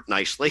resolved in court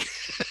nicely,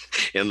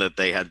 in that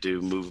they had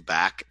to move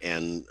back,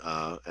 and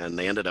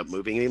they ended up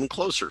moving even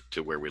closer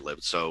to where we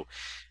lived. So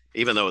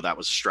even though that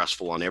was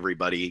stressful on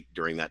everybody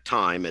during that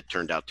time, it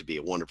turned out to be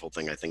a wonderful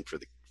thing, I think,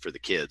 for the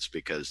kids,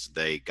 because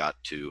they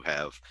got to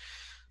have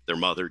their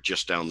mother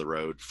just down the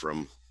road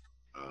from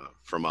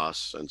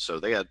us, and so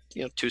they had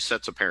two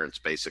sets of parents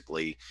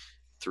basically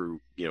through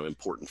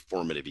important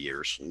formative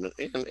years,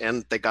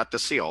 and they got to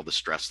see all the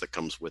stress that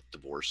comes with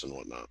divorce and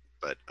whatnot.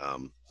 But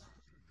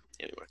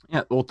anyway.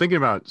 Yeah, well, thinking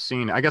about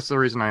seeing, I guess the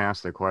reason I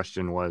asked the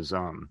question was,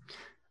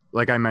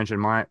 like I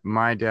mentioned,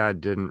 my dad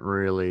didn't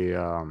really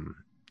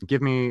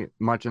give me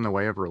much in the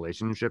way of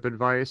relationship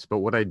advice, but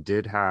what I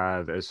did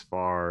have as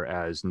far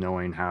as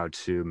knowing how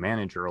to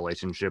manage a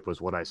relationship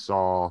was what I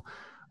saw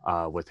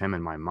with him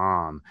and my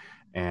mom.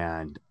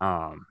 And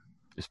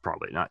it's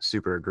probably not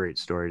super great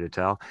story to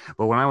tell,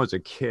 but when I was a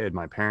kid,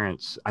 my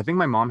parents, I think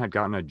my mom had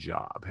gotten a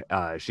job.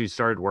 She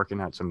started working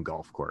at some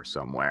golf course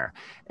somewhere,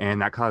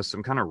 and that caused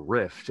some kind of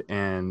rift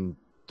in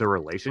the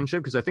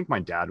relationship, because I think my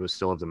dad was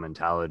still of the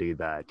mentality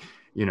that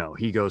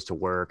he goes to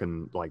work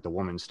and like the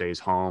woman stays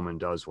home and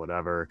does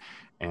whatever.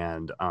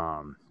 And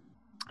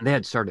they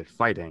had started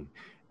fighting,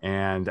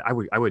 and I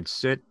would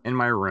sit in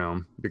my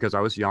room because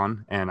I was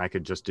young and I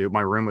could just do,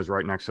 my room was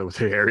right next to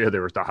the area,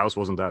 the house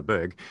wasn't that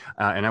big,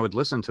 and I would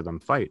listen to them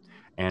fight,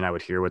 and I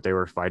would hear what they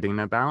were fighting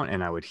about,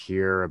 and I would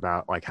hear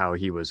about like how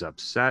he was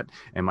upset,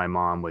 and my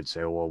mom would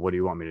say, well, what do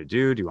you want me to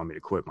do you want me to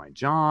quit my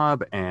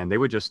job? And they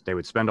would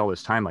spend all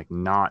this time like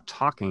not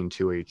talking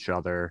to each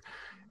other.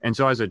 And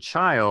so as a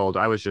child,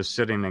 I was just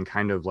sitting and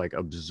kind of like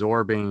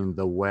absorbing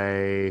the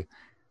way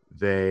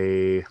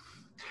they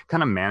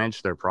kind of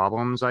manage their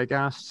problems, I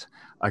guess,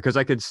 because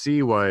I could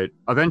see what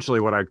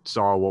I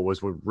saw what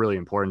was really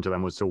important to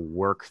them was to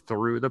work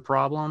through the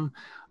problem,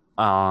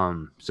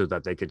 so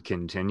that they could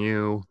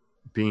continue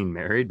being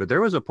married. But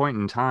there was a point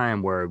in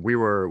time where we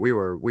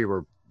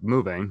were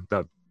moving.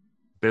 The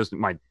business,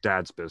 my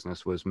dad's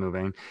business, was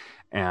moving,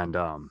 and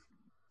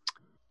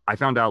I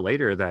found out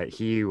later that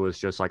he was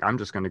just like, I'm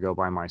just going to go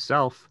by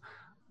myself.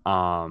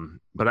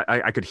 But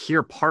I could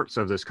hear parts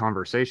of this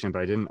conversation,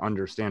 but I didn't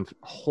understand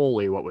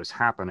wholly what was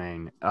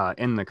happening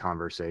in the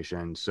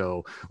conversation.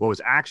 So what was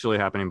actually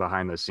happening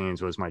behind the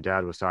scenes was my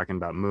dad was talking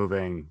about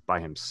moving by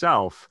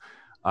himself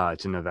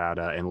to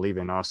Nevada and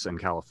leaving us in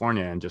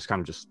California, and just kind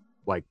of just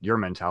like your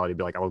mentality,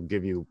 be like, I'll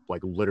give you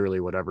like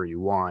literally whatever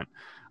you want.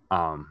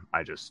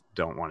 I just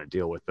don't want to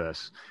deal with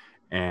this.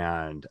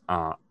 And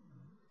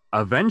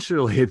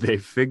eventually they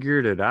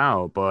figured it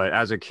out, but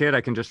as a kid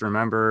I can just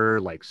remember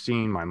like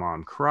seeing my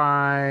mom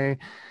cry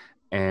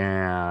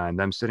and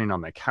them sitting on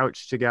the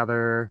couch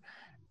together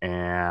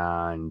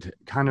and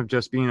kind of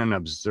just being an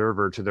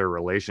observer to their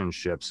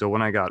relationship. So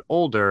when I got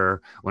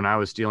older, when I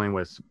was dealing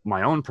with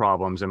my own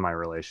problems in my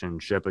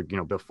relationship,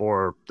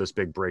 before this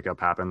big breakup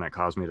happened that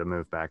caused me to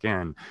move back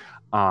in,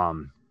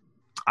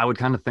 I would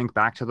kind of think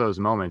back to those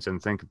moments and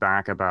think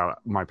back about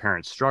my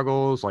parents'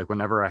 struggles. Like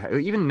whenever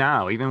even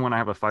now, even when I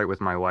have a fight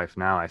with my wife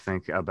now, I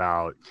think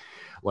about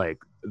like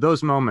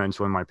those moments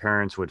when my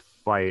parents would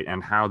fight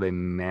and how they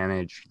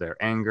managed their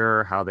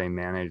anger, how they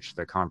managed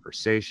the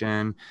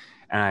conversation.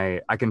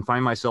 And I can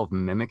find myself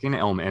mimicking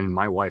it. And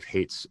my wife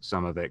hates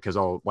some of it because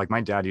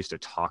my dad used to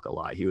talk a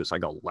lot. He was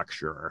like a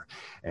lecturer,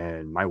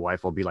 and my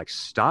wife will be like,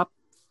 stop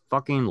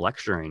fucking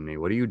lecturing me.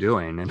 What are you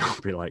doing? And I'll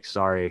be like,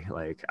 sorry,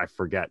 like I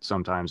forget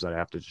sometimes that I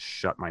have to just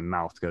shut my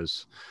mouth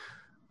because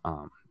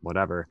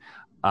whatever.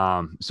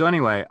 So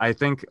anyway, I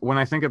think when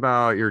I think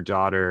about your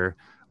daughter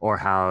or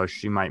how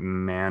she might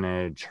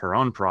manage her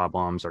own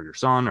problems, or your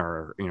son,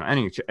 or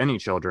any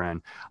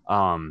children,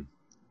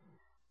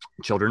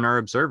 children are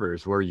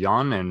observers. We're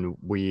young and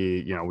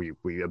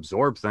we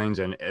absorb things,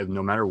 and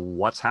no matter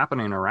what's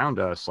happening around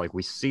us, like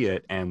we see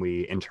it and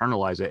we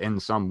internalize it in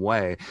some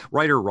way,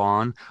 right or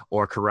wrong,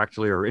 or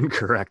correctly or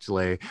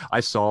incorrectly. I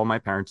saw my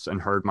parents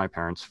and heard my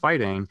parents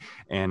fighting,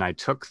 and I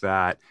took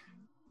that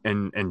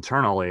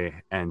internally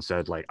and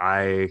said, like,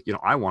 I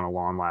want a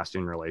long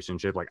lasting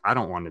relationship. Like, I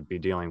don't want to be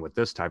dealing with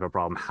this type of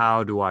problem.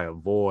 How do I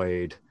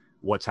avoid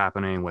what's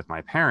happening with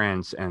my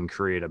parents and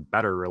create a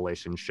better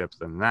relationship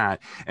than that?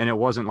 And it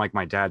wasn't like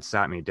my dad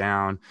sat me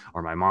down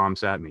or my mom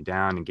sat me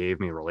down and gave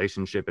me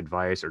relationship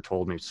advice or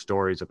told me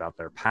stories about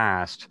their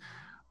past.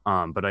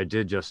 But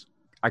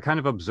I kind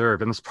of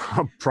observed, and that's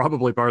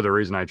probably part of the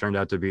reason I turned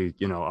out to be, a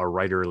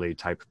writerly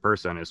type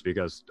person, is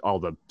because all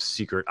the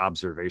secret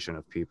observation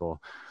of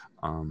people.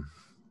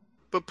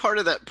 But part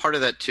of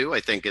that too, I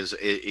think, is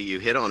you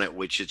hit on it,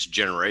 which it's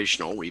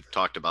generational. We've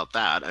talked about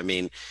that. I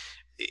mean,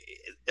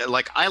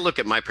 like I look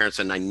at my parents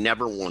and I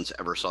never once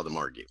ever saw them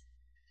argue.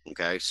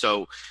 Okay.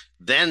 So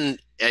then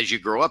as you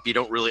grow up, you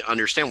don't really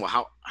understand,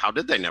 well, how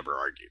did they never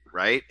argue?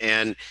 Right.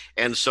 And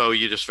so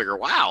you just figure,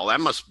 wow, that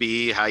must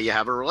be how you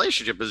have a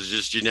relationship, is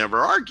just you never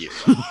argue.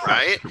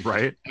 Right.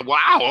 Right.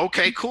 Wow.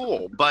 Okay,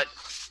 cool. But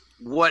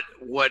what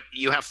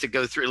you have to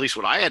go through, at least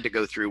what I had to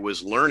go through,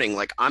 was learning,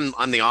 like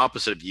I'm the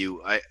opposite of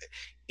you.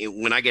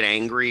 When I get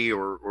angry,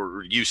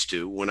 or used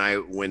to,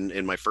 when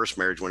in my first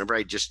marriage, whenever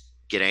I just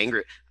get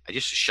angry, I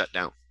just shut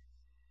down,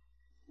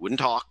 wouldn't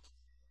talk,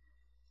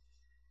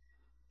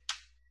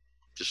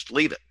 just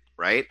leave it.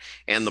 Right.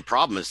 And the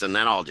problem is then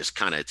that all just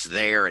kind of, it's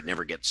there, it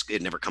never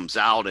comes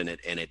out, and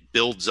it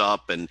builds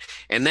up, and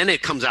then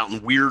it comes out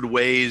in weird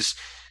ways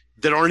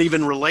that aren't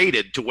even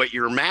related to what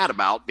you're mad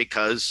about,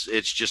 because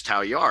it's just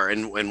how you are.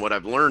 And what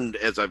I've learned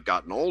as I've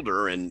gotten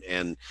older,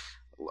 and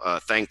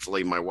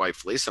thankfully my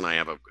wife Lisa and I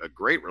have a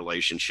great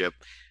relationship,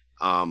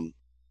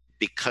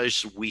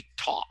 because we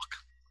talk.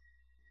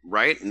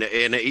 Right. And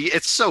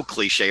it's so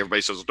cliche.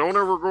 Everybody says, don't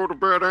ever go to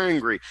bed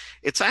angry.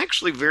 It's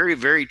actually very,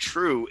 very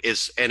true.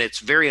 And it's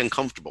very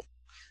uncomfortable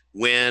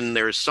when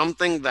there's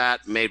something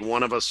that made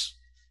one of us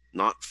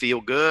not feel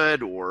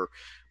good, or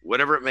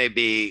whatever it may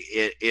be.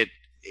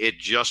 It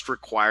just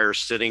requires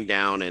sitting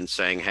down and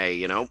saying,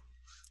 hey,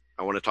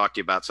 I want to talk to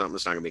you about something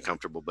that's not going to be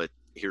comfortable, but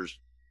here's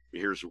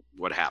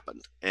what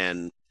happened.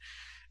 And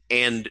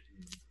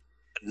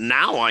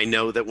now I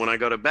know that when I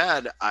go to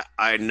bed,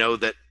 I know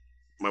that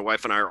my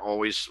wife and I are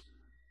always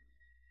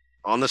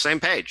on the same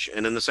page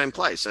and in the same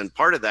place. And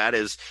part of that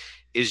is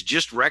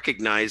just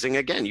recognizing,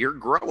 again, you're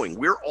growing.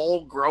 We're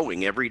all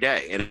growing every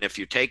day. And if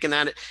you're taking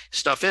that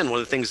stuff in, one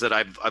of the things that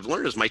I've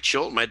learned is my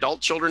adult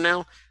children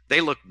now,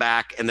 they look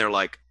back and they're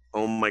like,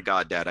 oh my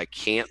God, Dad, I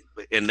can't.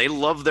 And they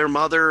love their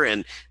mother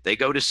and they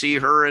go to see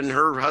her and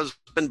her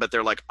husband, but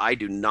they're like, I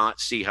do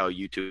not see how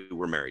you two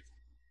were married.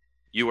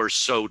 You are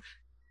so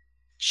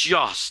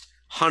just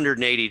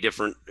 180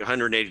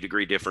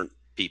 degree different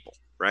people.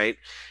 Right.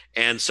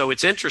 And so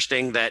it's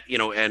interesting that,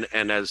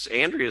 and as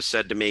Andrea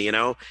said to me,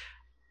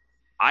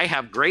 I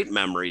have great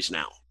memories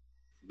now,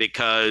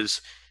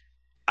 because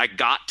I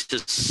got to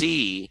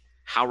see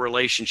how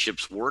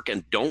relationships work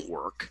and don't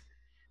work,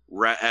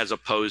 as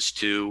opposed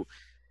to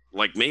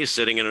like me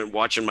sitting and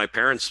watching my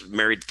parents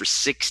married for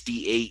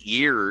 68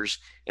 years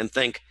and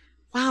think,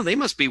 wow, they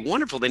must be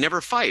wonderful. They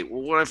never fight.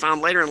 Well, what I found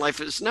later in life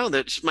is no,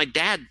 that my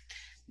dad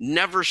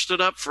never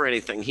stood up for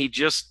anything.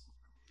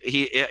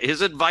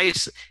 His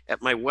advice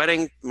at my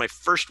wedding, my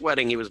first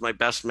wedding, he was my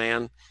best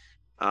man.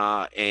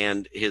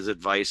 And his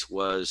advice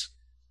was,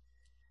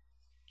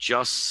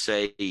 just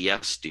say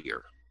yes,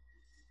 dear.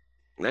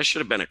 And that should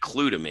have been a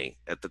clue to me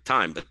at the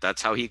time, but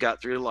that's how he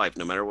got through life.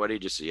 No matter what, he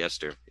just said, yes,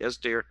 dear. Yes,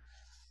 dear.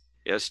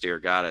 Yes, dear.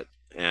 Got it.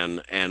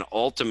 And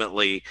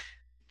ultimately,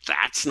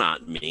 that's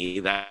not me.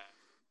 That's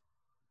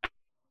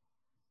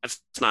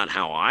not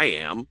how I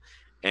am.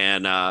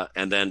 And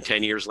then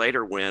 10 years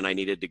later, when I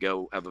needed to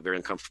go have a very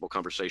uncomfortable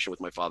conversation with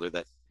my father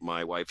that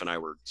my wife and I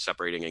were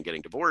separating and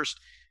getting divorced,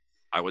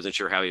 I wasn't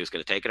sure how he was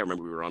going to take it. I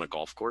remember we were on a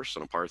golf course,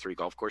 on a par 3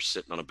 golf course,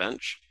 sitting on a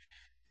bench.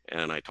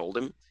 And I told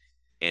him,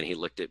 and he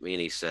looked at me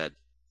and he said,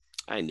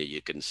 I knew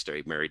you couldn't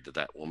stay married to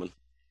that woman.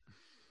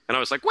 And I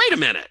was like, wait a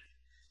minute,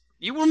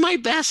 you were my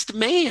best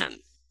man.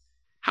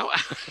 How?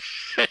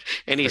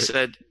 And he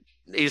said,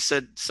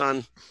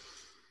 son,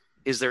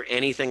 is there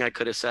anything I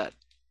could have said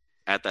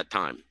at that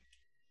time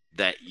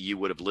that you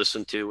would have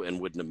listened to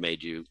and wouldn't have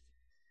made you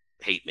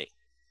hate me?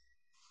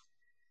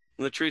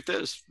 And the truth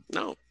is,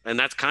 no. And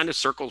that kind of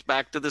circles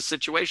back to the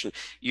situation.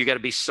 You got to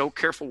be so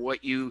careful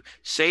what you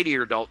say to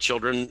your adult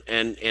children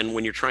and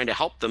when you're trying to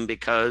help them,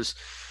 because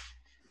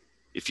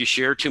if you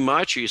share too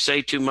much, or you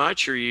say too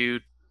much, or you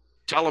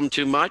tell them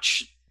too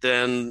much,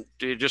 then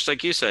just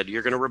like you said,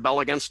 you're going to rebel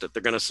against it.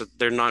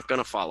 They're not going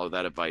to follow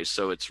that advice.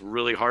 So it's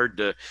really hard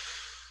to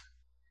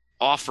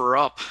offer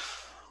up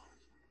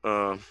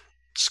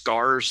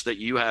scars that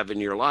you have in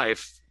your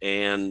life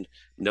and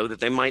know that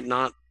they might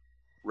not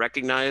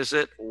recognize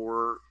it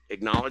or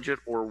acknowledge it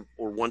or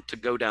want to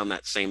go down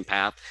that same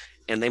path,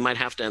 and they might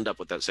have to end up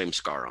with that same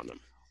scar on them.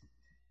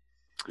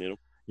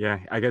 Yeah,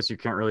 I guess you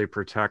can't really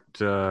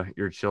protect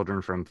your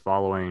children from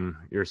following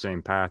your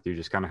same path. You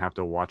just kind of have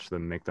to watch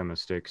them make the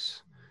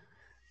mistakes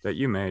that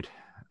you made.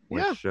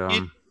 Which,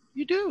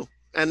 you do.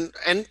 And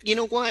you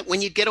know what?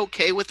 When you get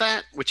okay with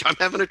that, which I'm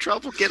having a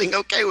trouble getting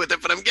okay with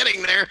it, but I'm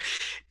getting there.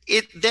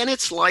 Then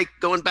it's like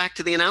going back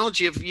to the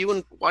analogy of you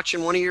and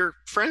watching one of your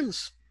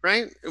friends,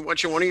 right?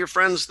 Watching one of your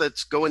friends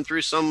that's going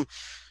through some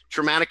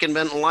traumatic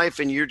event in life,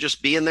 and you're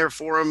just being there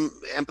for them,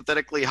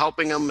 empathetically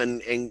helping them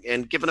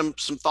and giving them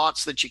some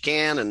thoughts that you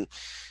can,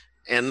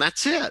 and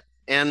that's it.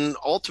 And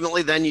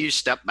ultimately, then you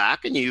step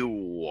back and you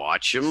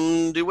watch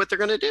them do what they're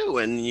going to do,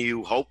 and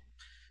you hope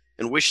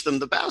and wish them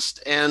the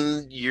best,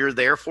 and you're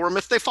there for them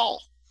if they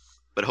fall,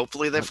 but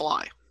hopefully they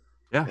fly.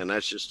 Yeah. And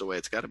that's just the way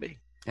it's got to be.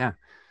 Yeah.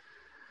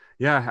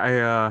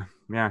 Yeah.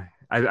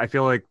 I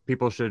feel like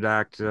people should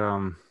act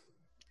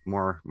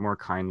more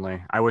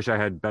kindly. I wish I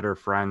had better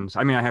friends.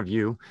 I mean, I have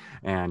you,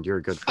 and you're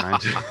a good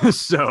friend.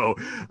 So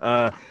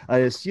I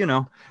just,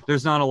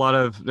 there's not a lot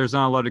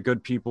of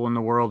good people in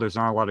the world. There's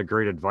not a lot of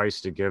great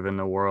advice to give in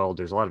the world.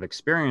 There's a lot of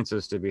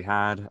experiences to be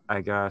had,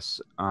 I guess.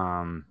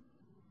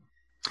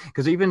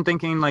 Because even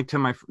thinking like to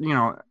my,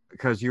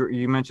 because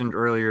you mentioned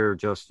earlier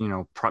just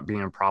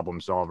being a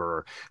problem solver,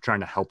 or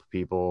trying to help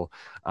people,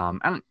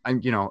 and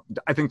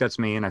I think that's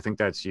me, and I think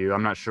that's you.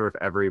 I'm not sure if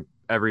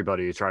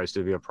everybody tries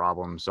to be a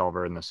problem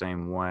solver in the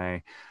same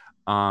way,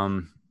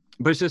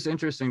 but it's just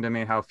interesting to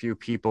me how few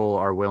people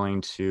are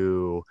willing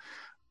to,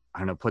 I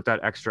don't know, put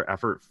that extra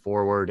effort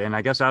forward. And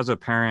I guess as a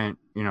parent,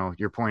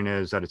 your point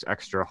is that it's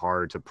extra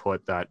hard to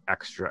put that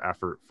extra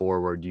effort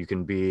forward. You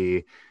can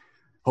be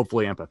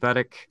hopefully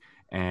empathetic,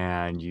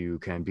 and you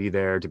can be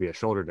there to be a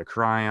shoulder to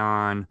cry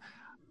on.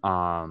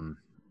 Um,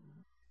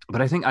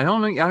 but I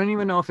don't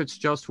even know if it's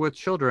just with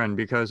children,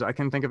 because I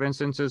can think of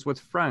instances with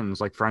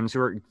friends, like friends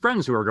who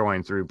are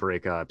going through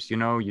breakups.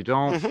 You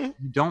don't Hmm.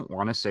 you don't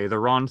want to say the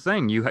wrong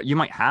thing. You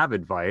might have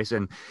advice,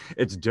 and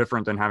it's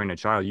different than having a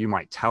child. You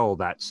might tell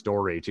that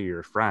story to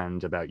your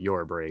friend about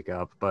your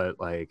breakup,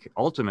 but like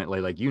ultimately,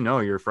 like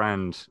your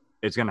friend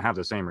is going to have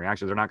the same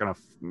reaction. They're not going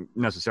to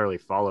necessarily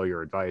follow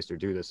your advice or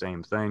do the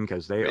same thing,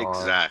 because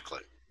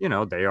Exactly.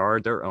 they are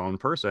their own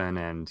person,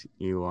 and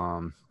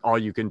all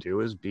you can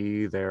do is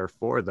be there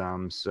for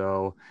them.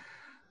 So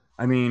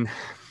I mean,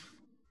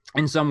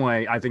 in some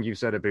way, I think you've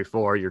said it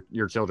before,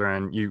 your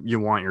children, you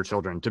want your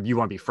children to, you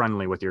want to be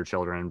friendly with your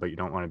children, but you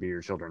don't want to be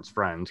your children's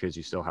friend, because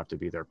you still have to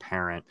be their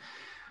parent.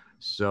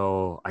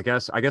 So I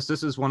guess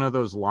this is one of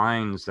those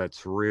lines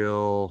that's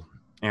real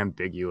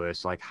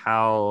ambiguous. Like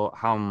how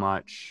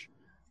much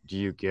do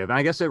you give? And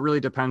I guess it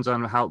really depends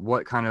on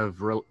what kind of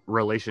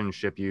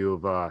relationship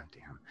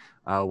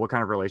what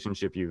kind of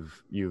relationship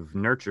you've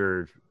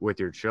nurtured with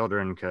your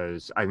children.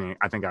 Because I mean,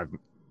 I think I've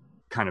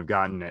kind of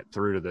gotten it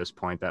through to this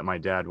point that my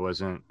dad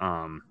wasn't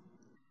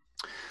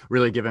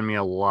really giving me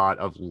a lot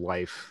of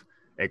life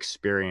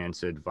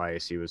experience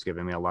advice. He was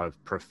giving me a lot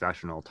of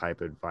professional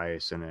type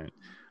advice, and it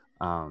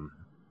um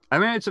I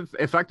mean, it's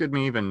affected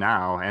me even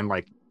now. And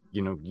like,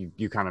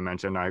 you kind of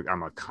mentioned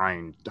I'm a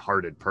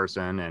kind-hearted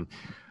person, and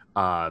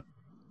uh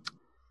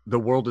the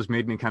world has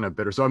made me kind of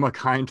bitter. So I'm a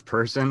kind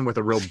person with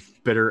a real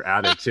bitter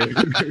attitude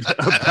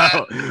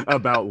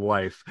about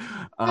life.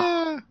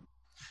 Uh,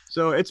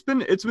 so it's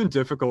been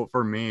difficult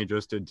for me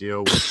just to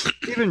deal with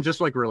even just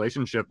like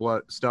relationship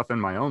stuff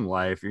in my own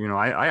life.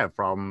 I have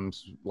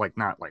problems, like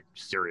not like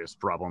serious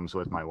problems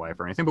with my wife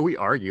or anything, but we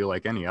argue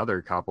like any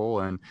other couple.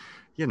 And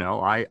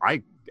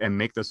I and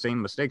make the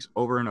same mistakes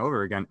over and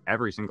over again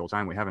every single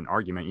time we have an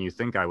argument. You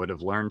think I would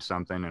have learned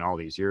something in all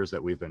these years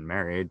that we've been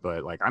married,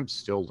 but like I'm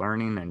still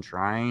learning and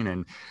trying.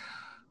 And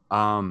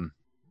um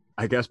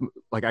I guess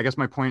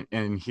my point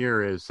in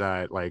here is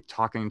that like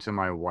talking to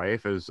my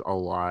wife is a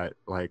lot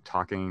like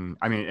talking,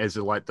 I mean, is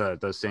like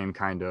the same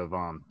kind of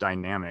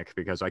dynamic,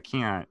 because I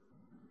can't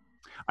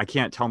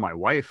tell my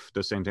wife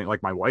the same thing.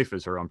 Like my wife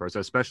is her own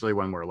person, especially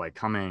when we're like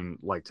coming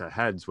like to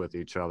heads with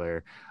each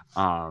other.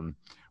 Um,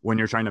 when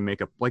you're trying to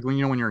make a, like when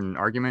you're in an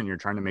argument and you're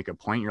trying to make a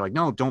point, you're like,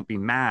 no, don't be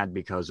mad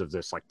because of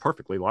this like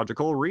perfectly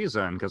logical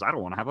reason, because I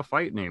don't want to have a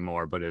fight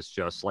anymore. But it's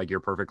just like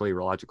your perfectly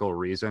logical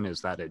reason is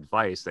that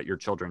advice that your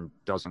children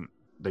doesn't,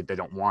 they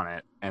don't want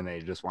it, and they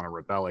just want to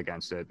rebel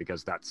against it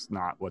because that's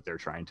not what they're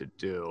trying to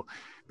do,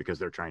 because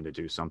they're trying to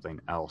do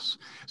something else.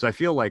 So I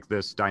feel like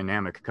this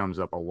dynamic comes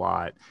up a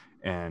lot,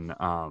 and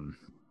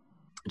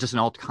just in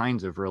all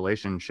kinds of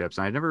relationships.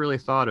 And I never really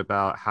thought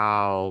about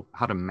how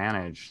to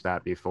manage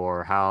that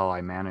before, how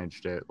I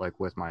managed it like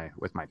with my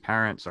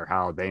parents, or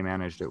how they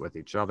managed it with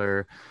each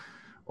other.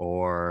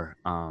 Or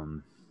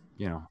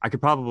I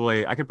could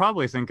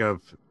probably think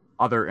of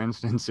other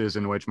instances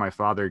in which my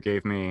father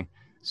gave me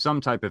some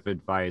type of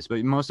advice,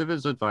 but most of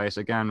his advice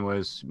again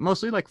was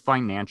mostly like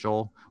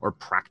financial or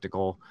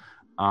practical.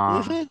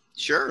 um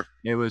Sure.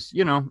 it was,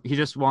 he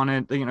just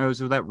wanted, it was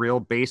that real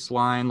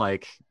baseline,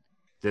 like,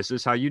 this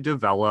is how you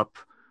develop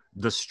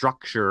the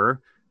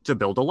structure to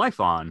build a life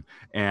on.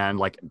 And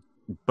like,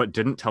 but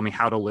didn't tell me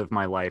how to live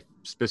my life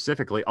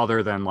specifically,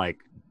 other than like,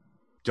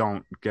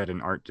 don't get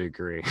an art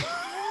degree.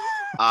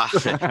 Uh,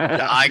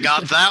 I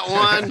got that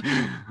one,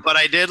 but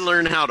I did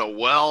learn how to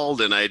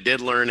weld, and I did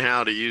learn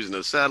how to use an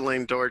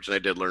acetylene torch, and I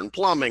did learn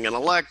plumbing and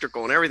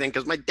electrical and everything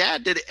because my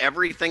dad did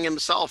everything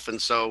himself.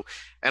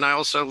 And I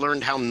also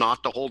learned how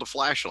not to hold a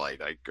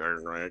flashlight. I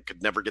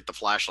could never get the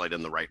flashlight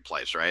in the right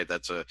place, right?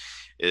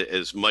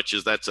 As much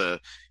as that's a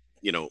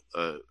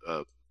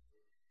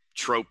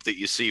trope that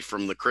you see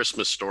from the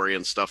Christmas story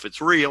and stuff.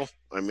 It's real.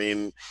 I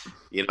mean,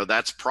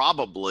 that's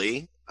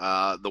probably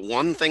the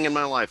one thing in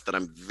my life that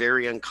I'm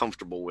very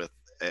uncomfortable with.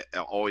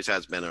 Always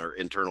has been our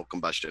internal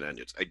combustion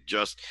engines.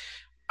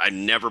 I've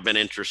never been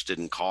interested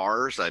in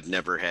cars. I've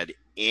never had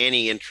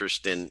any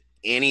interest in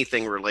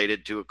anything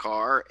related to a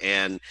car,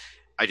 and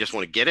I just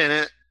want to get in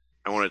it.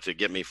 I want it to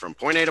get me from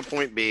point A to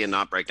point B and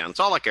not break down. It's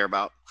all I care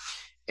about.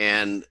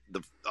 And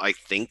I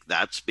think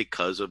that's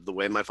because of the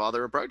way my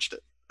father approached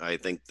it. I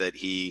think that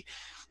he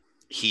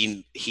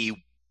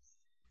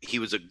he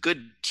was a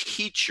good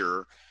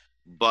teacher,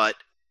 but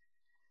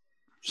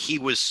he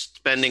was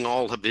spending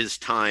all of his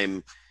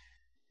time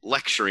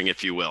lecturing,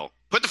 if you will.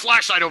 Put the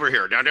flashlight over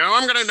here. Now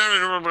I'm going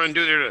to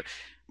do it.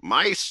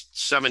 My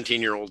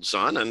 17-year-old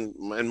son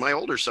and my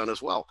older son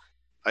as well,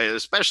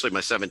 especially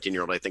my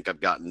 17-year-old, I think I've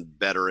gotten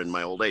better in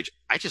my old age.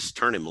 I just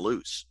turn him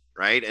loose,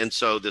 right? And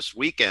so this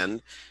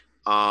weekend,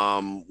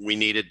 we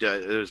needed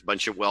there's a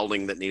bunch of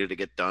welding that needed to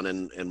get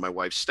done in my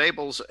wife's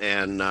stables,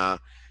 and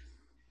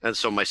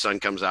so my son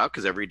comes out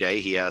because every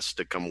day he has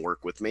to come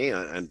work with me,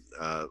 and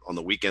on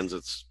the weekends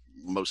it's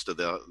most of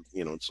the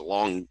it's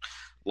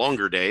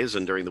longer days,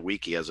 and during the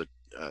week he has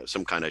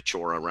some kind of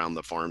chore around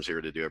the farms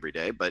here to do every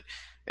day. But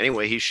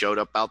anyway, he showed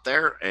up out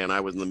there, and I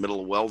was in the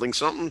middle of welding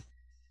something.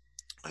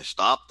 I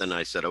stopped and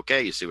I said,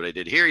 okay, you see what I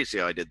did here? You see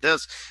how I did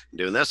this? I'm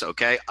doing this.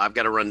 Okay, I've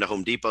got to run to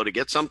Home Depot to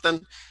get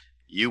something.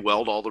 You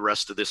weld all the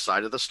rest of this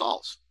side of the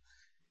stalls.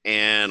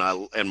 And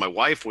my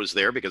wife was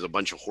there because a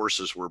bunch of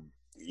horses were,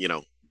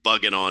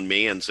 bugging on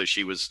me. And so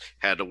she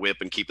had to whip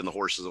and keeping the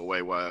horses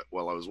away while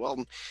I was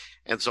welding.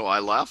 And so I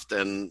left,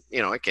 and,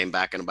 I came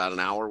back in about an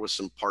hour with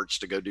some parts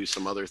to go do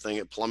some other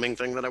plumbing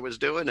thing that I was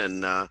doing.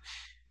 And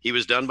he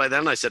was done by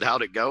then. I said,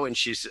 how'd it go? And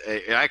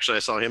I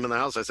saw him in the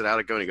house. I said, how'd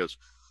it go? And he goes,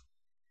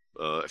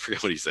 I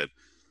forget what he said,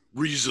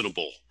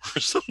 reasonable or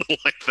something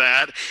like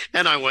that.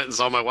 And I went and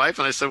saw my wife,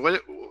 and I said,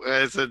 what?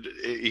 I said,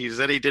 he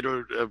said he did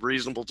a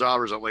reasonable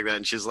job or something like that.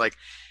 And she's like,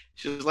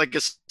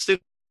 as soon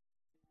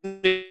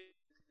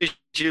as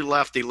you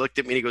left, he looked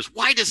at me and he goes,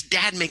 why does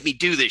Dad make me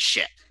do this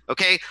shit?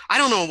 Okay, I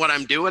don't know what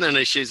I'm doing.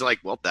 And she's like,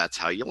 well, that's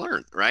how you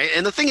learn, right?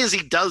 And the thing is,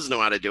 he does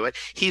know how to do it.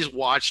 He's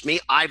watched me.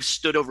 I've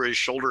stood over his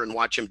shoulder and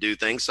watched him do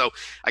things. So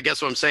I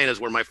guess what I'm saying is,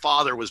 where my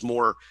father was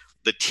more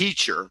the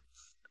teacher,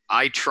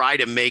 I try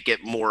to make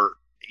it more.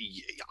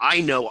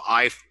 I know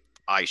I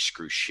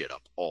screw shit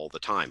up all the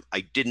time.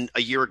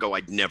 A year ago,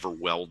 I'd never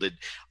welded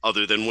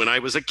other than when I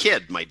was a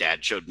kid. My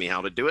dad showed me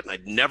how to do it, and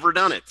I'd never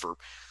done it for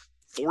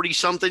 40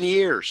 something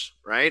years,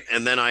 right?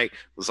 And then I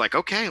was like,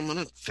 okay, I'm going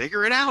to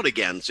figure it out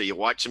again. So you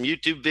watch some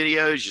YouTube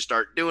videos, you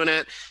start doing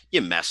it,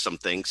 you mess some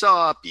things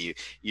up, you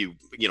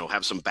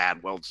have some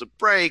bad welds that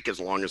break. As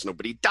long as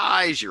nobody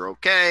dies, you're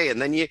okay. And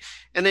then you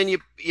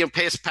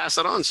pass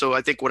it on. So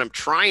I think what I'm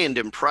trying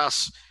to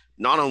impress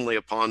not only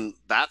upon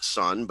that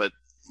son, but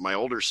my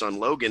older son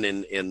Logan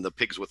in the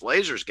Pigs with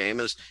Lasers game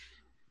is,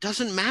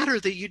 doesn't matter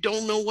that you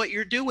don't know what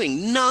you're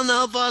doing. None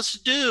of us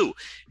do.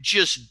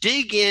 Just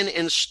dig in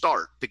and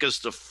start, because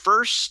the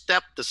first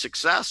step to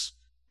success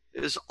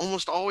is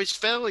almost always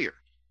failure.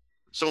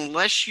 So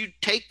unless you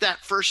take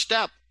that first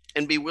step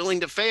and be willing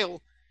to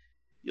fail,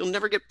 you'll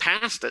never get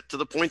past it to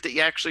the point that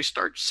you actually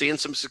start seeing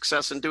some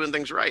success and doing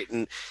things right.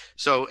 And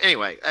so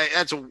anyway,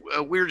 that's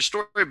a weird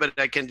story, but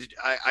I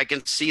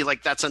can see,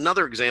 like, that's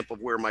another example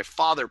of where my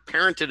father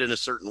parented in a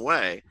certain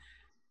way.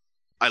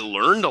 I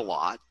learned a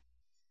lot,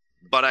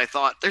 but I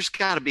thought there's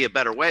got to be a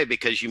better way,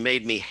 because you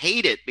made me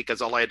hate it,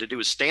 because all I had to do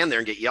was stand there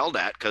and get yelled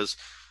at because,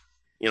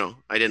 I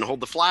didn't hold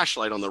the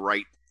flashlight on the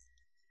right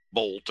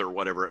bolt or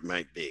whatever it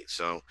might be.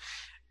 So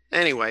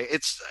anyway,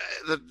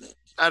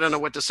 I don't know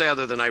what to say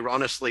other than I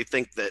honestly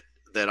think that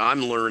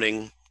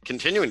I'm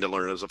continuing to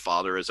learn as a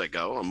father as I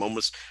go. I'm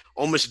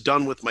almost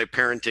done with my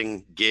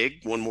parenting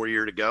gig. One more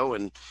year to go,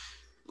 and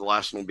the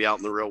last one will be out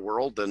in the real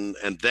world. And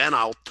then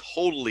I'll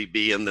totally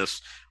be in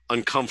this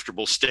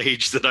uncomfortable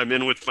stage that I'm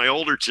in with my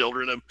older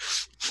children. I'm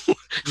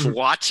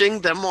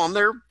watching them on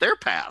their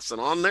paths and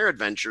on their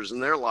adventures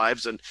and their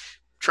lives, and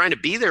trying to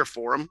be there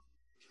for them,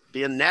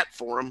 be a net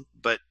for them,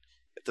 but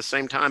at the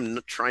same time,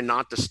 try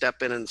not to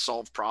step in and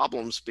solve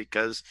problems,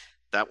 because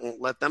that won't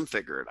let them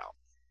figure it out.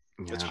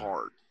 Yeah. It's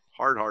hard.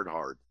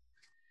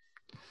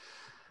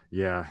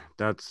 Yeah,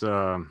 that's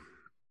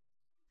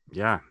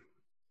yeah.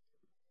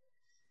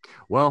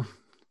 Well,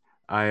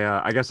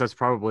 I guess that's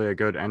probably a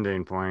good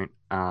ending point,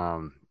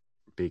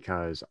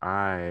 because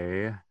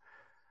I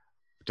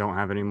don't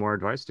have any more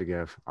advice to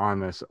give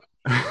on this.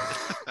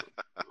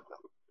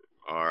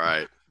 All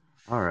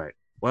right.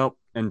 Well,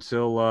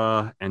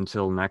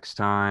 until next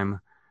time,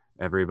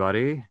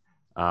 everybody,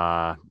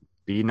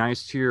 be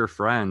nice to your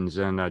friends,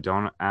 and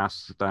don't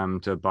ask them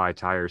to buy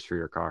tires for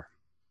your car.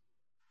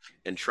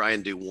 And try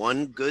and do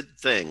one good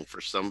thing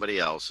for somebody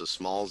else, as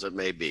small as it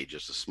may be,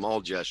 just a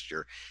small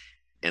gesture,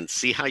 and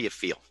see how you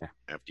feel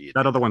after you.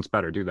 That other one's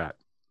better. Do that.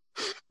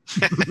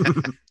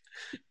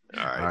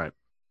 All right.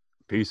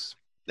 Peace.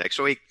 Next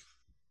week.